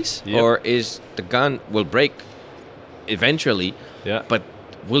your face? Yep. Or is the gun will break eventually, but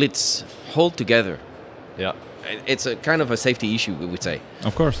will it hold together? Yeah. It's a kind of a safety issue, we would say.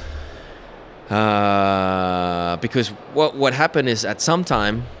 Of course. Because what happened is at some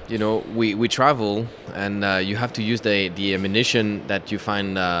time, we travel and you have to use the ammunition that you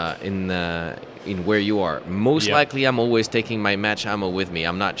find in where you are. Most likely, I'm always taking my match ammo with me.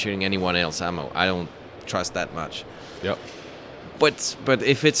 I'm not shooting anyone else ammo. I don't trust that much. Yep. But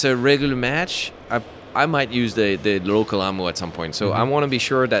if it's a regular match, I might use the local ammo at some point. So I want to be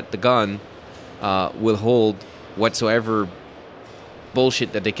sure that the gun will hold whatsoever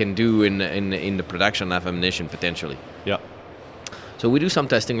bullshit that they can do in the production of ammunition potentially. Yeah. So we do some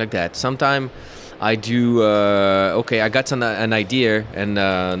testing like that. Sometime I do. I got an idea, and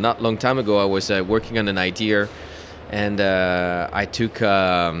not long time ago I was working on an idea, and I took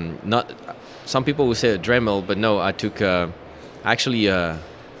not. Some people would say a Dremel, but no, I took actually a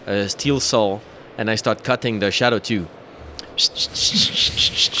steel saw, and I start cutting the Shadow 2.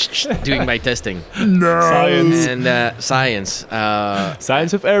 Doing my testing. No. Science. And science.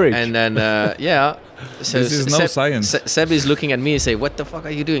 Science of Eric. And then, So this is no science. Seb is looking at me and say, "What the fuck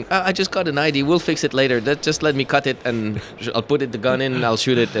are you doing?" I just got an idea. We'll fix it later. Just let me cut it, and I'll put the gun in, and I'll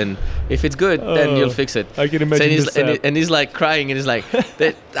shoot it. And if it's good, then you'll fix it. I can imagine and he's like crying, and he's like,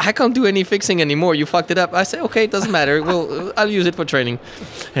 "I can't do any fixing anymore. You fucked it up." I say, "Okay, it doesn't matter. I'll use it for training."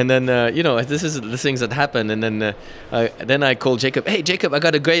 And then, this is the things that happen. And then I call Jacob. "Hey, Jacob, I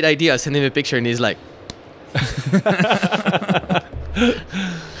got a great idea." I send him a picture, and he's like.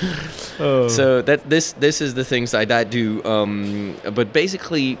 So that this is the things I do, but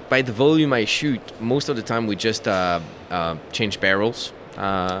basically by the volume I shoot, most of the time we just change barrels.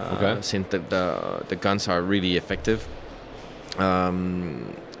 Since the guns are really effective.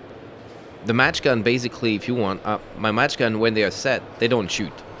 The match gun, basically, if you want, my match gun, when they are set, they don't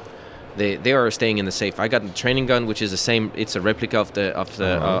shoot. They are staying in the safe. I got the training gun, which is the same. It's a replica of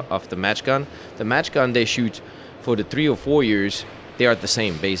the match gun. The match gun they shoot for the 3 or 4 years. They are the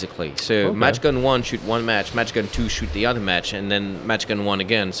same, basically. So match gun 1 shoot one match, match gun 2 shoot the other match, and then match gun 1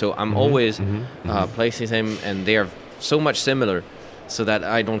 again. So I'm always placing them, and they are so much similar, so that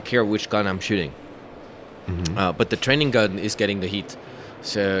I don't care which gun I'm shooting. But the training gun is getting the heat.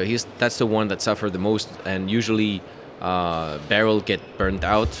 So that's the one that suffered the most, and usually barrel get burnt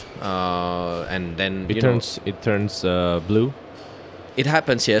out, and then it turns blue. It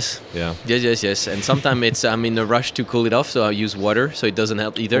happens, yes. Yeah. Yes. And sometimes I'm in a rush to cool it off, so I use water, so it doesn't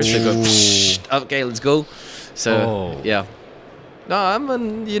help either. So I go, okay, let's go. So yeah.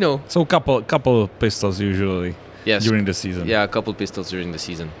 No, So couple pistols usually. Yes. During the season. Yeah, a couple pistols during the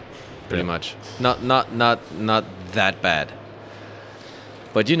season, pretty much. Not that bad.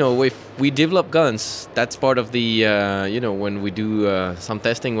 But if we develop guns, that's part of the when we do some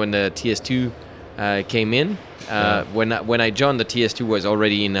testing when the TS2 came in. When I joined, the TS2 was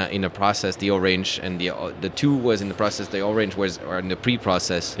already in a process, the orange, and the 2 was in the process. The orange was in the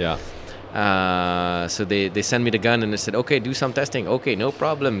pre-process. Yeah. So they sent me the gun and they said, "Okay, do some testing." Okay, no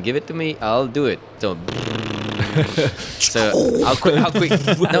problem. Give it to me. I'll do it. So. So how quick?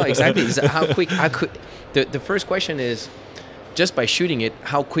 No, exactly. So how quick? The first question is, just by shooting it,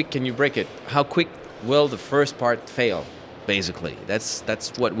 how quick can you break it? How quick will the first part fail? Basically, that's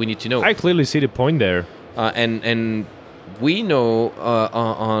what we need to know. I clearly see the point there. And we know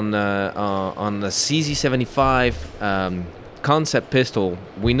on the CZ75 concept pistol,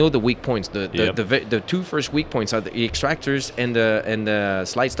 we know the weak points. The two first weak points are the extractors and the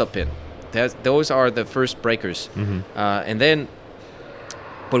slide stop pin. Those are the first breakers. And then,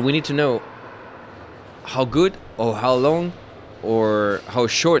 but we need to know how good or how long or how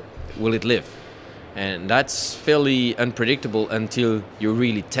short will it live. And that's fairly unpredictable until you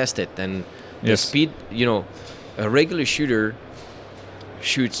really test it. And the speed, you know, a regular shooter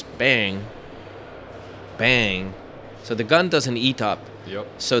shoots bang, bang. So the gun doesn't eat up. Yep.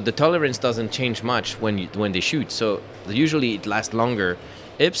 So the tolerance doesn't change much when they shoot. So usually it lasts longer.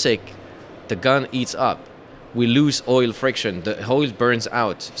 IPSC, the gun eats up. We lose oil friction. The oil burns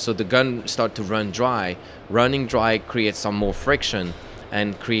out. So the gun starts to run dry. Running dry creates some more friction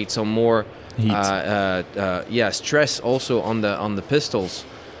and creates some more heat. Stress also on the pistols.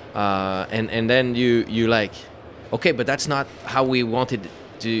 And then you like, okay, but that's not how we wanted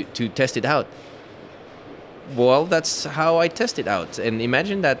to test it out. Well, that's how I test it out. And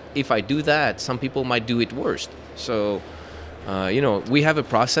imagine that if I do that, some people might do it worse. So, we have a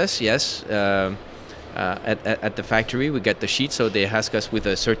process, yes. At the factory, we get the sheet, so they ask us with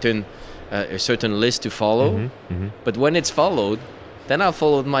a certain list to follow. But when it's followed, then I'll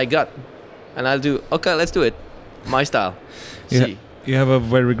follow my gut. And I'll do, okay, let's do it. My style. Yeah. See. You have a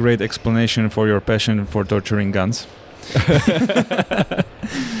very great explanation for your passion for torturing guns.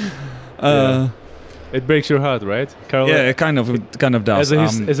 It breaks your heart, right, Carl? Yeah, it kind of does.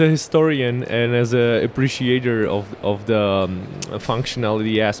 As a historian and as a appreciator of the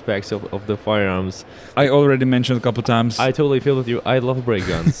functionality aspects of the firearms, I already mentioned a couple times. I totally feel with you. I love brake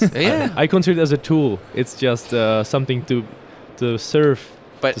guns. Yeah. I consider it as a tool. It's just something to serve.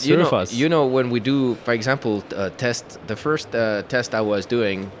 But to serve us. When we do, for example, test, the first test I was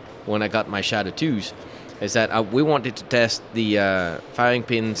doing when I got my Shadow 2s, is that we wanted to test the firing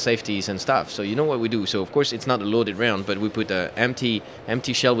pin safeties and stuff. So you know what we do. So of course it's not a loaded round, but we put an empty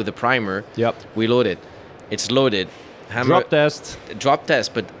shell with a primer. Yep. We load it. It's loaded. Drop test. Drop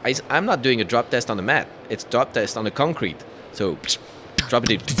test, but I'm not doing a drop test on the mat. It's drop test on the concrete. So drop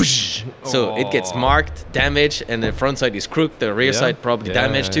it. So it gets marked, damaged, and the front side is crooked. The rear side probably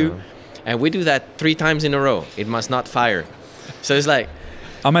damaged too. And we do that 3 times in a row. It must not fire. So it's like,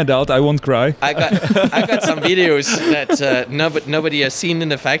 I'm adult. I won't cry. I got some videos that nobody has seen in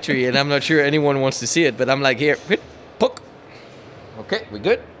the factory, and I'm not sure anyone wants to see it. But I'm like, here, hit, poke. Okay, we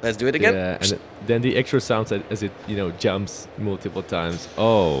good. Let's do it again. Yeah, and then the extra sounds as it jumps multiple times.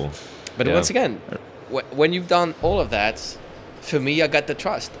 Oh, but once again, when you've done all of that, for me, I got the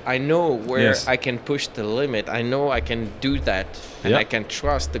trust. I know where I can push the limit. I know I can do that, and I can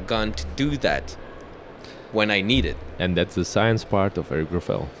trust the gun to do that when I need it. And that's the science part of Eric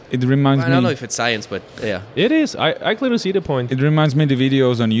Grauffel. It reminds me... I don't know if it's science, but yeah. It is. I clearly see the point. It reminds me of the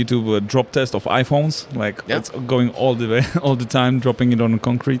videos on YouTube, drop test of iPhones. Like, it's going all the way, all the time, dropping it on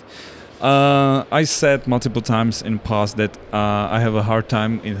concrete. I said multiple times in the past that I have a hard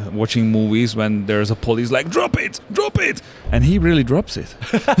time in watching movies when there's a police like, drop it! And he really drops it.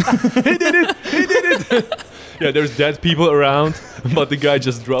 He did it! Yeah, there's dead people around, but the guy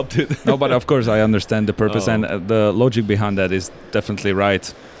just dropped it. No, but of course I understand the purpose and the logic behind that is definitely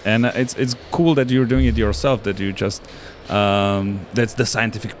right. And it's cool that you're doing it yourself, that you just... that's the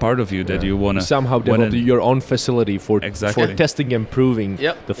scientific part of you that you want to... Somehow develop your own facility for testing and proving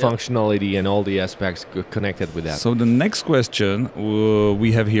the functionality and all the aspects connected with that. So the next question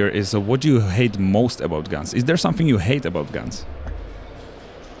we have here is what do you hate most about guns? Is there something you hate about guns?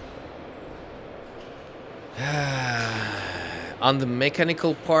 On the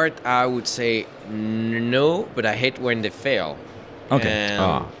mechanical part, I would say no, but I hate when they fail. Okay.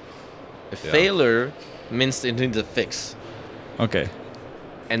 And a failure means it needs a fix. Okay.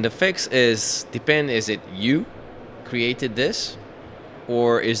 And the fix is it you created this,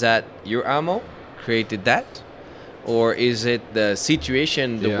 or is that your ammo created that, or is it the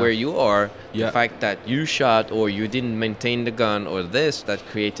situation where you are, the fact that you shot or you didn't maintain the gun or this that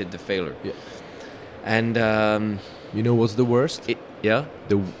created the failure? Yeah. And you know what's the worst?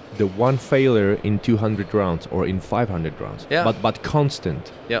 The one failure in 200 rounds or in 500 rounds. Yeah. But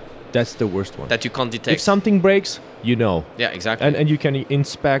constant. Yeah. That's the worst one. That you can't detect. If something breaks, you know. Yeah, exactly. And you can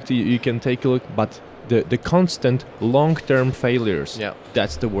inspect, you can take a look, but the constant long-term failures,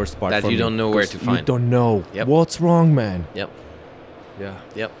 that's the worst part that for you me, don't know where to find. You don't know what's wrong, man. Yep. Yeah.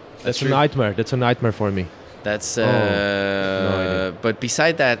 Yep. That's a nightmare. That's a nightmare for me. That's no idea. But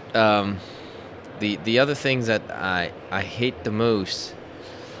beside that, The other things that I hate the most,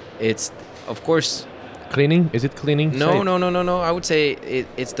 it's of course cleaning. Is it cleaning? No. I would say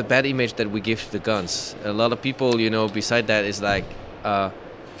it's the bad image that we give to the guns. A lot of people, beside that is like,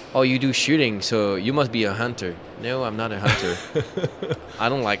 oh, you do shooting, so you must be a hunter. No, I'm not a hunter. I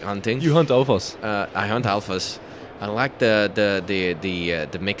don't like hunting. You hunt alphas. I hunt alphas. I like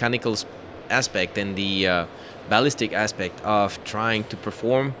the mechanical aspect and the ballistic aspect of trying to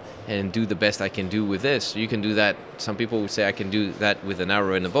perform and do the best I can do with this. You can do that. Some people would say I can do that with an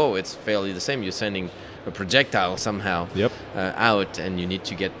arrow and a bow. It's fairly the same. You're sending a projectile somehow out, and you need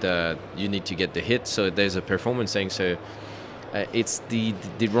to get the hit. So there's a performance thing. So it's the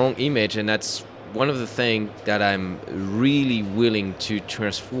wrong image, and that's one of the things that I'm really willing to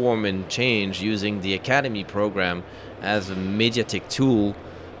transform and change using the Academy program as a mediatic tool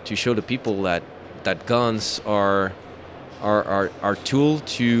to show the people that guns are tool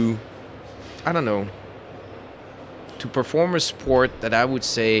to, I don't know, to perform a sport that I would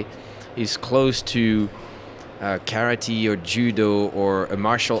say is close to karate or judo or a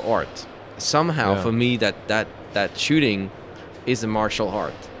martial art. Somehow for me that shooting is a martial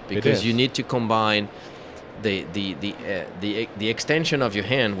art, because you need to combine the extension of your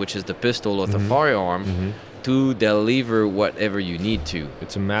hand, which is the pistol or the firearm, to deliver whatever you need to.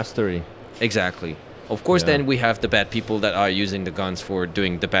 It's a mastery. Exactly. Of course, then we have the bad people that are using the guns for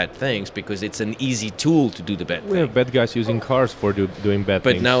doing the bad things, because it's an easy tool to do the bad thing. We have bad guys using cars for doing bad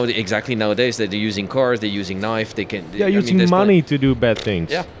things. But now, nowadays, that they're using cars, they're using knife, they can... They're using money to do bad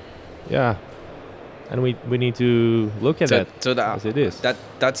things. Yeah. Yeah. And we need to look at that as it is.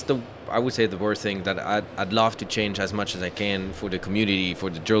 That's I would say the worst thing that I'd love to change as much as I can for the community, for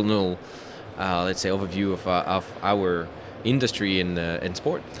the journal, let's say, overview of our industry in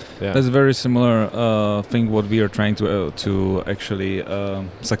sport. Yeah. That's a very similar thing what we are trying to actually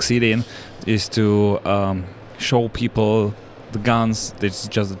succeed in, is to show people the guns. It's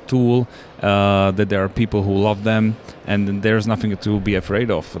just a tool, that there are people who love them, and there's nothing to be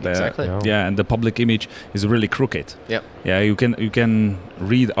afraid of. Exactly. Yeah, and the public image is really crooked. Yeah. Yeah, you can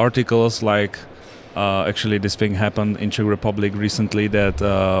read articles like, actually this thing happened in Czech Republic recently, that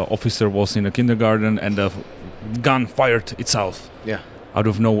officer was in a kindergarten and the gun fired itself. Yeah. Out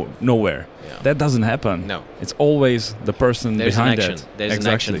of nowhere. Yeah. That doesn't happen. No. It's always the person behind it. There's an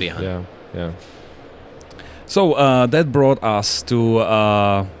action behind. Yeah. So that brought us to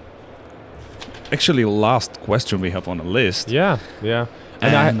actually last question we have on the list. Yeah.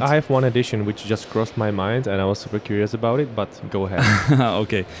 And I have one addition which just crossed my mind, and I was super curious about it, but go ahead.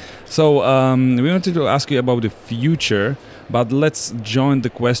 Okay. So we wanted to ask you about the future, but let's join the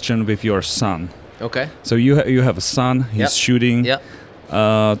question with your son. Okay. So you have a son. He's shooting. Yeah.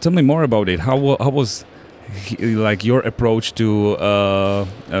 Tell me more about it. How was like your approach to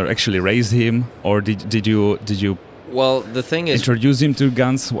actually raise him, or did you? Well, the thing is, introduce him to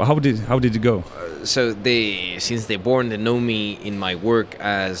guns. How did it go? So since they're born, they know me in my work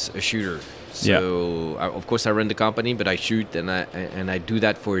as a shooter. So of course I run the company, but I shoot and I do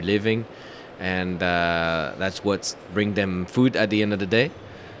that for a living, and that's what's bring them food at the end of the day.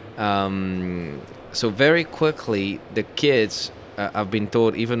 So very quickly, the kids, I've been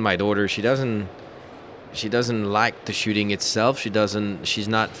told, even my daughter, she doesn't like the shooting itself. She's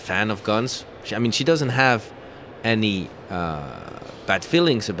not fan of guns. She doesn't have any bad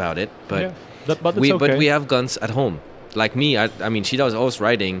feelings about it, but but we have guns at home. Like me, she does horse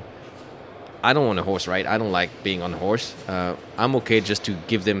riding. I don't want a horse ride. I don't like being on a horse. I'm okay just to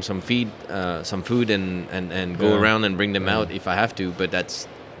give them some food and go around and bring them out if I have to, but that's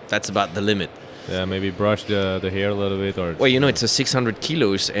about the limit. Yeah, maybe brush the hair a little bit, or... Well, it's a 600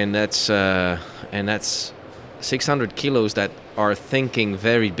 kilos, and that's 600 kilos that are thinking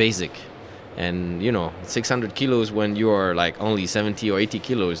very basic. And 600 kilos when you are like only 70 or 80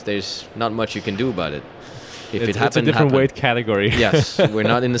 kilos, there's not much you can do about it. If it happened, it's a different weight category. Yes, we're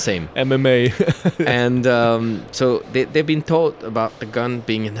not in the same. MMA. And so they've been taught about the gun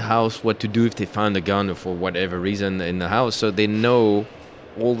being in the house, what to do if they find a gun or for whatever reason in the house. So they know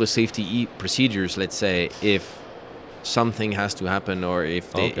all the safety procedures, let's say, if something has to happen, or if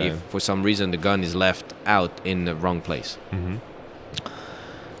for some reason the gun is left out in the wrong place. Mm-hmm.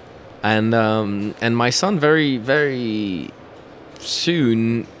 And my son very, very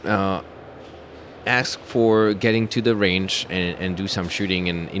soon asked for getting to the range and do some shooting.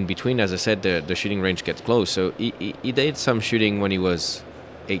 And in between, as I said, the shooting range gets close. So he did some shooting when he was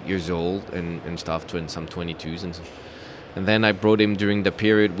 8 years old and stuff, some 22s. And then I brought him during the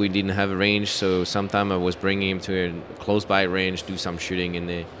period we didn't have a range. So sometime I was bringing him to a close-by range, do some shooting in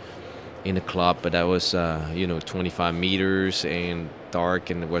the club. But that was, 25 meters, and dark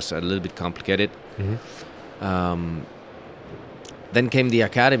and it was a little bit complicated. Then came the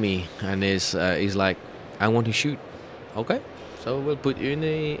academy, and he's like, I want to shoot. Okay, so we'll put you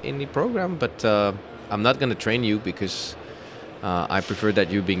in the program, but I'm not gonna train you because I prefer that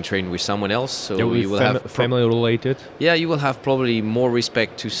you being trained with someone else. So you will have family related. Yeah, you will have probably more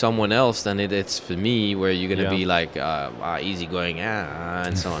respect to someone else than it's for me, where you're gonna be like easygoing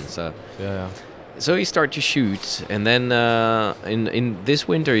and so on. So yeah. So he started to shoot, and then in this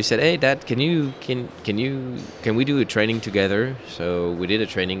winter he said, "Hey, Dad, can we do a training together?" So we did a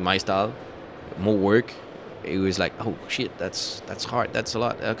training, my style, more work. It was like, "Oh shit, that's hard. That's a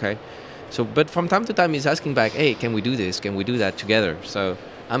lot." Okay, so but from time to time he's asking back, "Hey, can we do this? Can we do that together?" So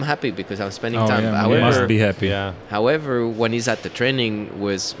I'm happy because I'm spending time. Yeah, however, you must be happy. Yeah. However, when he's at the training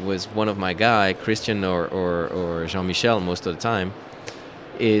was one of my guy, Christian or Jean-Michel most of the time.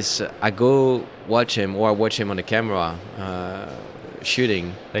 Is I go watch him, or I watch him on the camera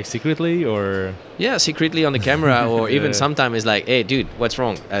shooting. Like secretly, or? Yeah, secretly on the camera, or even sometimes it's like, hey, dude, what's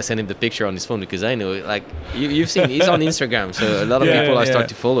wrong? I send him the picture on his phone because I know, like, you've seen, he's on Instagram, so a lot of people are start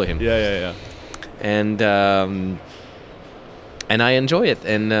to follow him. Yeah. And I enjoy it.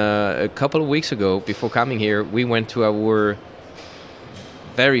 And a couple of weeks ago, before coming here, we went to our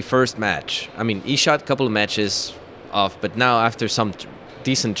very first match. I mean, he shot a couple of matches off, but now after some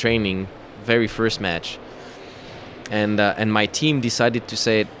decent training, very first match, and my team decided to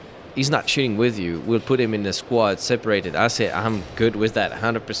say, he's not shooting with you, we'll put him in the squad separated. I said, I'm good with that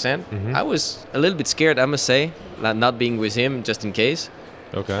 100%. I was a little bit scared, I must say, not being with him just in case.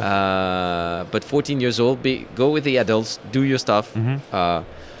 Okay. But 14 years old, go with the adults, do your stuff. And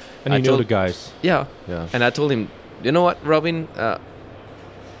you know the guys. Yeah. And I told him, you know what, Robin,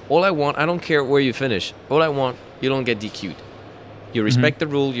 all I want, I don't care where you finish, all I want, you don't get DQ'd. You respect the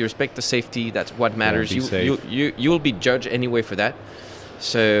rule. You respect the safety. That's what matters. You'll be judged anyway for that.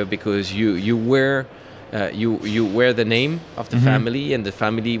 So because you wear the name of the family, and the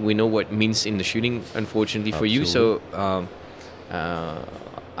family, we know what it means in the shooting. Unfortunately for you, so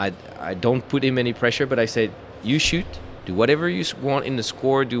I don't put him any pressure. But I said, you shoot, do whatever you want in the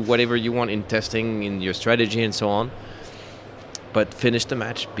score, do whatever you want in testing, in your strategy, and so on. But finish the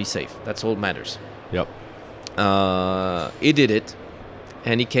match. Be safe. That's all that matters. Yep. He did it.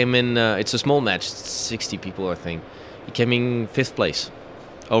 And he came in, it's a small match, 60 people, I think. He came in 5th place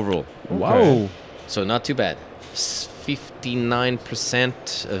overall. Wow. So not too bad.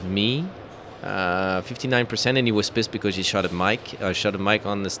 59% of me, 59%, and he was pissed because he shot a mic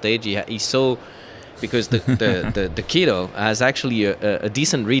on the stage. He saw, because the kiddo has actually a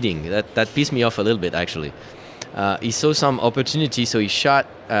decent reading. That pissed me off a little bit, actually. He saw some opportunity, so he shot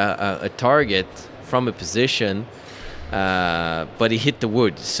a target from a position, but he hit the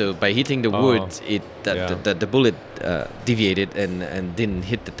wood. So by hitting the wood, the bullet deviated and didn't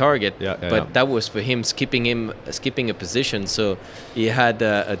hit the target. But that was for him skipping a position. So he had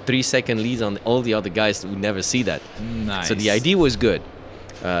a 3-second lead on all the other guys who never see that. Nice. So the idea was good.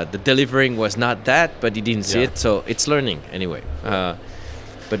 The delivering was not that, but he didn't see it. So it's learning anyway.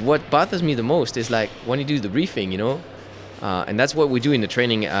 But what bothers me the most is like when you do the briefing, and that's what we do in the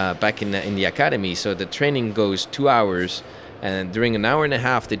training back in the academy. So the training goes 2 hours, and during an hour and a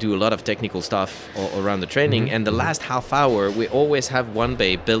half, they do a lot of technical stuff around the training. And the last half hour, we always have one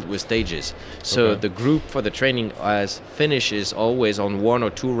bay built with stages. So the group for the training finishes always on 1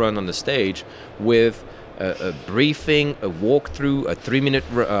 or 2 run on the stage with a briefing, a walkthrough, a 3-minute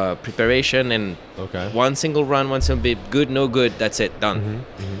preparation, and one single run, one single bit, good, no good, that's it, done.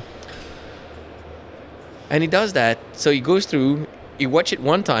 And he does that, so he goes through, he watch it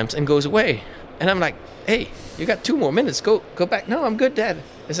one time and goes away. And I'm like, hey, you got 2 more minutes, go back. No, I'm good, Dad.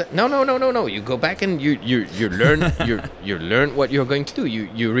 I said, no. You go back and you learn you learn what you're going to do.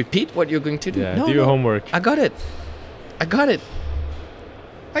 You repeat what you're going to do. Do your homework. I got it.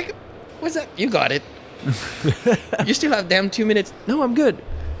 What's that? You got it. You still have damn 2 minutes. No, I'm good.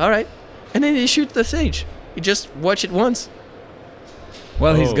 All right. And then he shoots the stage. You just watch it once.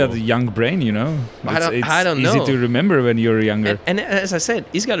 Well, he's got a young brain, I don't know. It's easy to remember when you're younger. And as I said,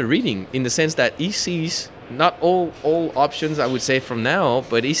 he's got a reading in the sense that he sees not all options, I would say, from now,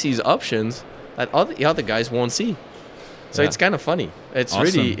 but he sees options that the other guys won't see. So it's kind of funny. It's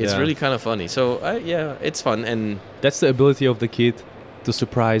awesome. really kind of funny. So it's fun, and that's the ability of the kid to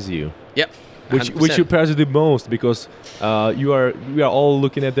surprise you. Yep. Which surprises you the most, because we are all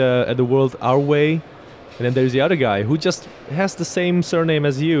looking at the world our way. And then there's the other guy who just has the same surname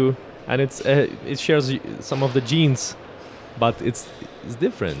as you, and it shares some of the genes, but it's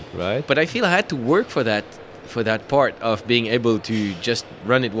different, right? But I feel I had to work for that part of being able to just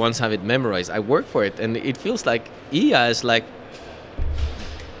run it once, have it memorized. I work for it, and it feels like he has like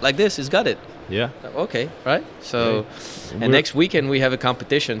like this, he's got it. Yeah. Okay, right? So, and next weekend we have a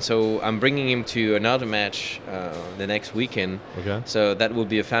competition. So I'm bringing him to another match the next weekend. Okay. So that will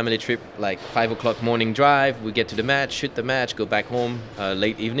be a family trip, like 5 o'clock morning drive. We get to the match, shoot the match, go back home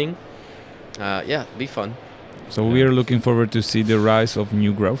late evening. Yeah, be fun. So we are looking forward to see the rise of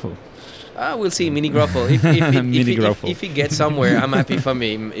new Grauffel. We'll see Mini Grauffel. If he gets somewhere, I'm happy for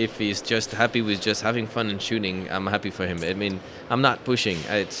him. If he's just happy with just having fun and shooting, I'm happy for him. I mean, I'm not pushing.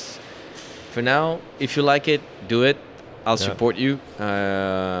 It's for now. If you like it, do it. I'll support you.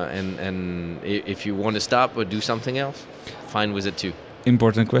 And if you want to stop or do something else, fine with it too.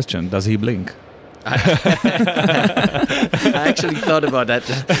 Important question: does he blink? I actually thought about that,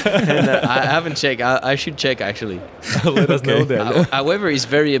 and I haven't checked. I should check actually. Let us know then. However, he's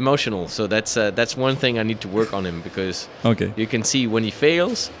very emotional, so that's one thing I need to work on him, because you can see when he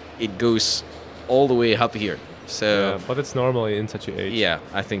fails, it goes all the way up here. So, but it's normally in such an age. Yeah,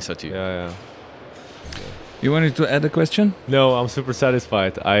 I think so too. Yeah. You wanted to add a question? No, I'm super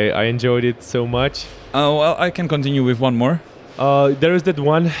satisfied. I enjoyed it so much. Oh well, I can continue with one more. There is that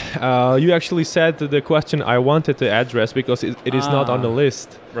one. You actually said the question I wanted to address, because it is not on the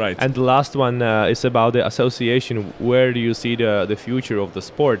list. Right. And the last one is about the association. Where do you see the future of the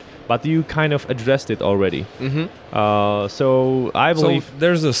sport? But you kind of addressed it already. Mm-hmm. So I believe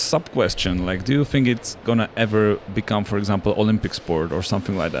there's a sub question. Like, do you think it's gonna ever become, for example, Olympic sport or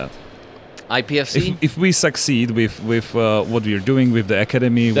something like that? IPSC? If we succeed with what we're doing with the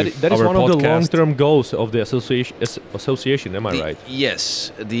academy, that is our one podcast. of the long-term goals of the association. Am I right?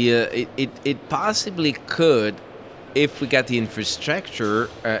 Yes, it possibly could, if we got the infrastructure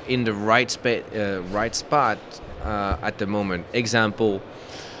in the right spot at the moment. Example,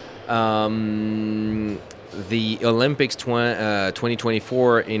 the Olympics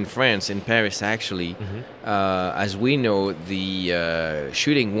 2024 in France, in Paris actually. As we know, the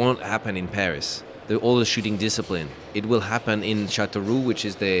shooting won't happen in Paris. All the shooting discipline. It will happen in Châteauroux, which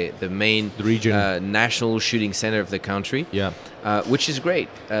is the main national shooting center of the country. Yeah. Which is great,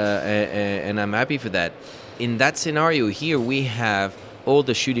 and I'm happy for that. In that scenario here, we have all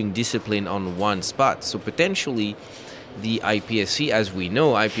the shooting discipline on one spot. So potentially, the IPSC, as we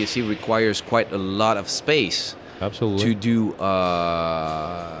know, IPSC requires quite a lot of space. Absolutely. To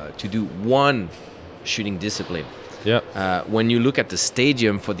do one shooting discipline. Yeah. When you look at the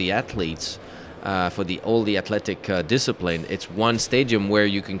stadium for the athletes, for all the athletic discipline, it's one stadium where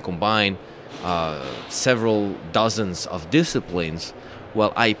you can combine several dozens of disciplines.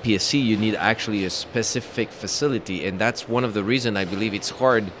 Well, IPSC, you need actually a specific facility, and that's one of the reasons I believe it's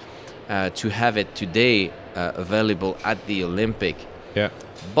hard to have it today available at the Olympic. Yeah.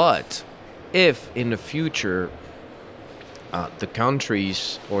 But if in the future the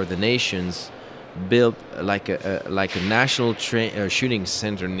countries or the nations build like a national shooting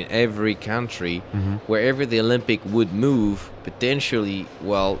center in every country, wherever the Olympic would move, potentially,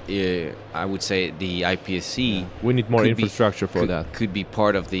 well, I would say the IPSC. We need more infrastructure for that. Could be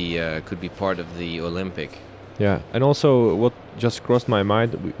part of the Olympic. Yeah, and also what just crossed my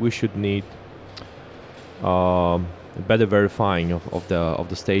mind, we should need better verifying of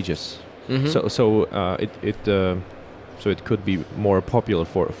the stages. So it could be more popular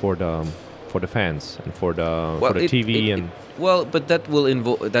for the fans and for the TV but that will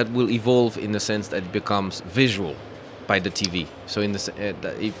evolve in the sense that it becomes visual by the TV. So in the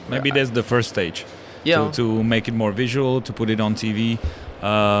maybe that's the first stage. Yeah. To make it more visual, to put it on TV,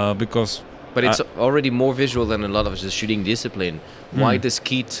 because. But it's already more visual than a lot of the shooting discipline. Why the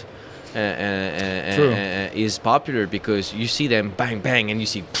skeet is popular, because you see them bang bang and you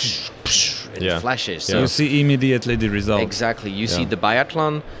see and it flashes. So you see immediately the result. Exactly. You see the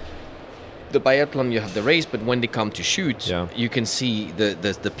biathlon. The biathlon, you have the race, but when they come to shoot, you can see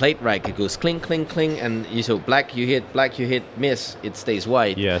the plate rack. It goes cling, cling, cling, and black you hit, miss, it stays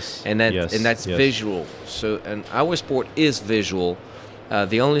white. Yes. And that's visual. So, and our sport is visual.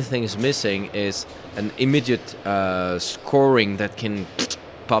 The only thing is missing is an immediate scoring that can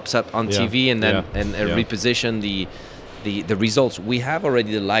pops up on TV and then reposition the results. We have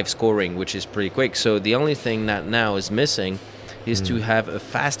already the live scoring, which is pretty quick. So the only thing that now is missing is to have a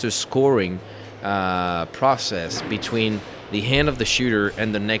faster scoring process between the hand of the shooter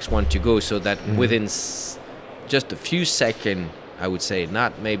and the next one to go, so that within just a few seconds, I would say,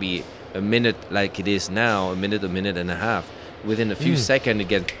 not maybe a minute like it is now, a minute and a half, within a few seconds,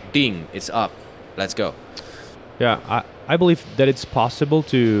 again, ding, it's up, let's go. Yeah, I believe that it's possible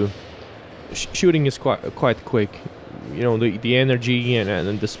to... shooting is quite quick. You know, the energy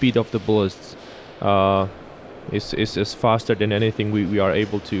and the speed of the bullets is faster than anything we are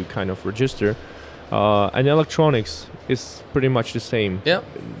able to kind of register. And electronics is pretty much the same. Yeah.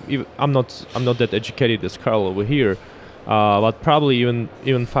 I'm not that educated as Carl over here, but probably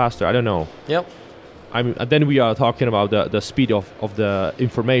even faster. I don't know. Yep. Then we are talking about the speed of the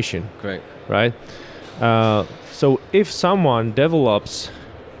information. Correct. Right. So if someone develops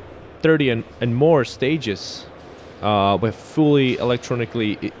 30 and more stages with fully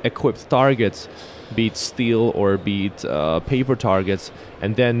electronically equipped targets, be it steel or be it paper targets,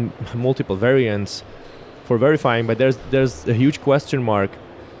 and then multiple variants for verifying, but there's a huge question mark,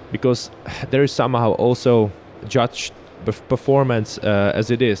 because there is somehow also judged performance as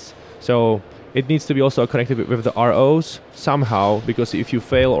it is. So it needs to be also connected with the ROs somehow, because if you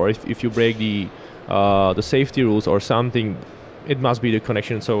fail or if you break the safety rules or something, it must be the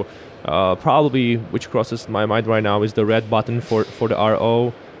connection. So probably, which crosses my mind right now, is the red button for the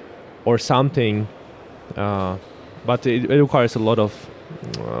RO or something. But it requires a lot of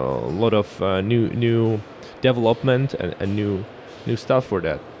new development and new stuff for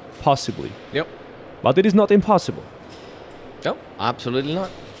that, possibly. Yep. But it is not impossible. Yep. Absolutely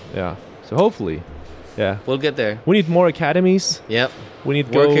not. Yeah. So hopefully, yeah, we'll get there. We need more academies. Yep. We need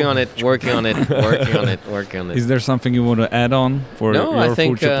working on it. Is there something you want to add on for your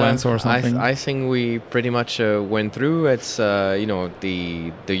future plans or something? I think we pretty much went through. It's the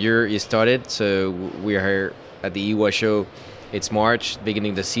year is started, so we are here at the IWA show. It's March,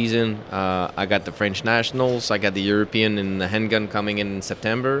 beginning the season. I got the French nationals. I got the European in the handgun coming in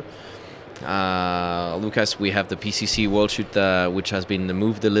September. Lucas, we have the PCC World Shoot, which has been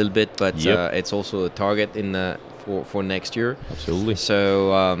moved a little bit, but it's also a target in for next year. Absolutely.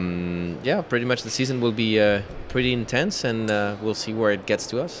 So yeah, pretty much the season will be pretty intense, and we'll see where it gets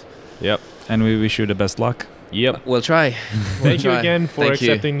to us. Yep. And we wish you the best luck. Yep. We'll try. Thank you again for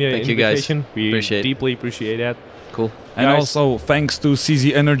accepting the invitation. We deeply appreciate that. Cool. And also thanks to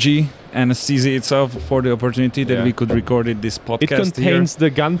CZ Energy and CZ itself for the opportunity that we could record this podcast. It contains the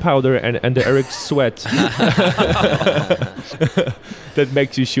gunpowder and the Eric's sweat that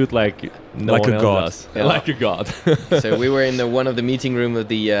makes you shoot like no one else does. Yeah. Like a god. So we were in one of the meeting room of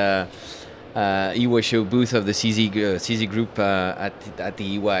the IWA show booth of the CZ group at the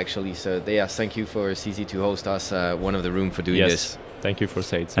IWA actually. So thank you for CZ to host us one of the room for doing this. Thank you for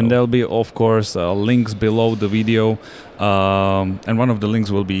saying so. And there'll be, of course, links below the video. And one of the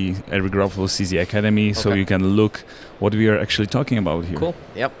links will be Eric Grauffel CZ Academy, so you can look what we are actually talking about here. Cool.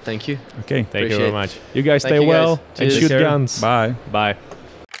 Yep. Thank you. Okay. Thank you very much. You guys stay well and shoot guns. Bye. Bye.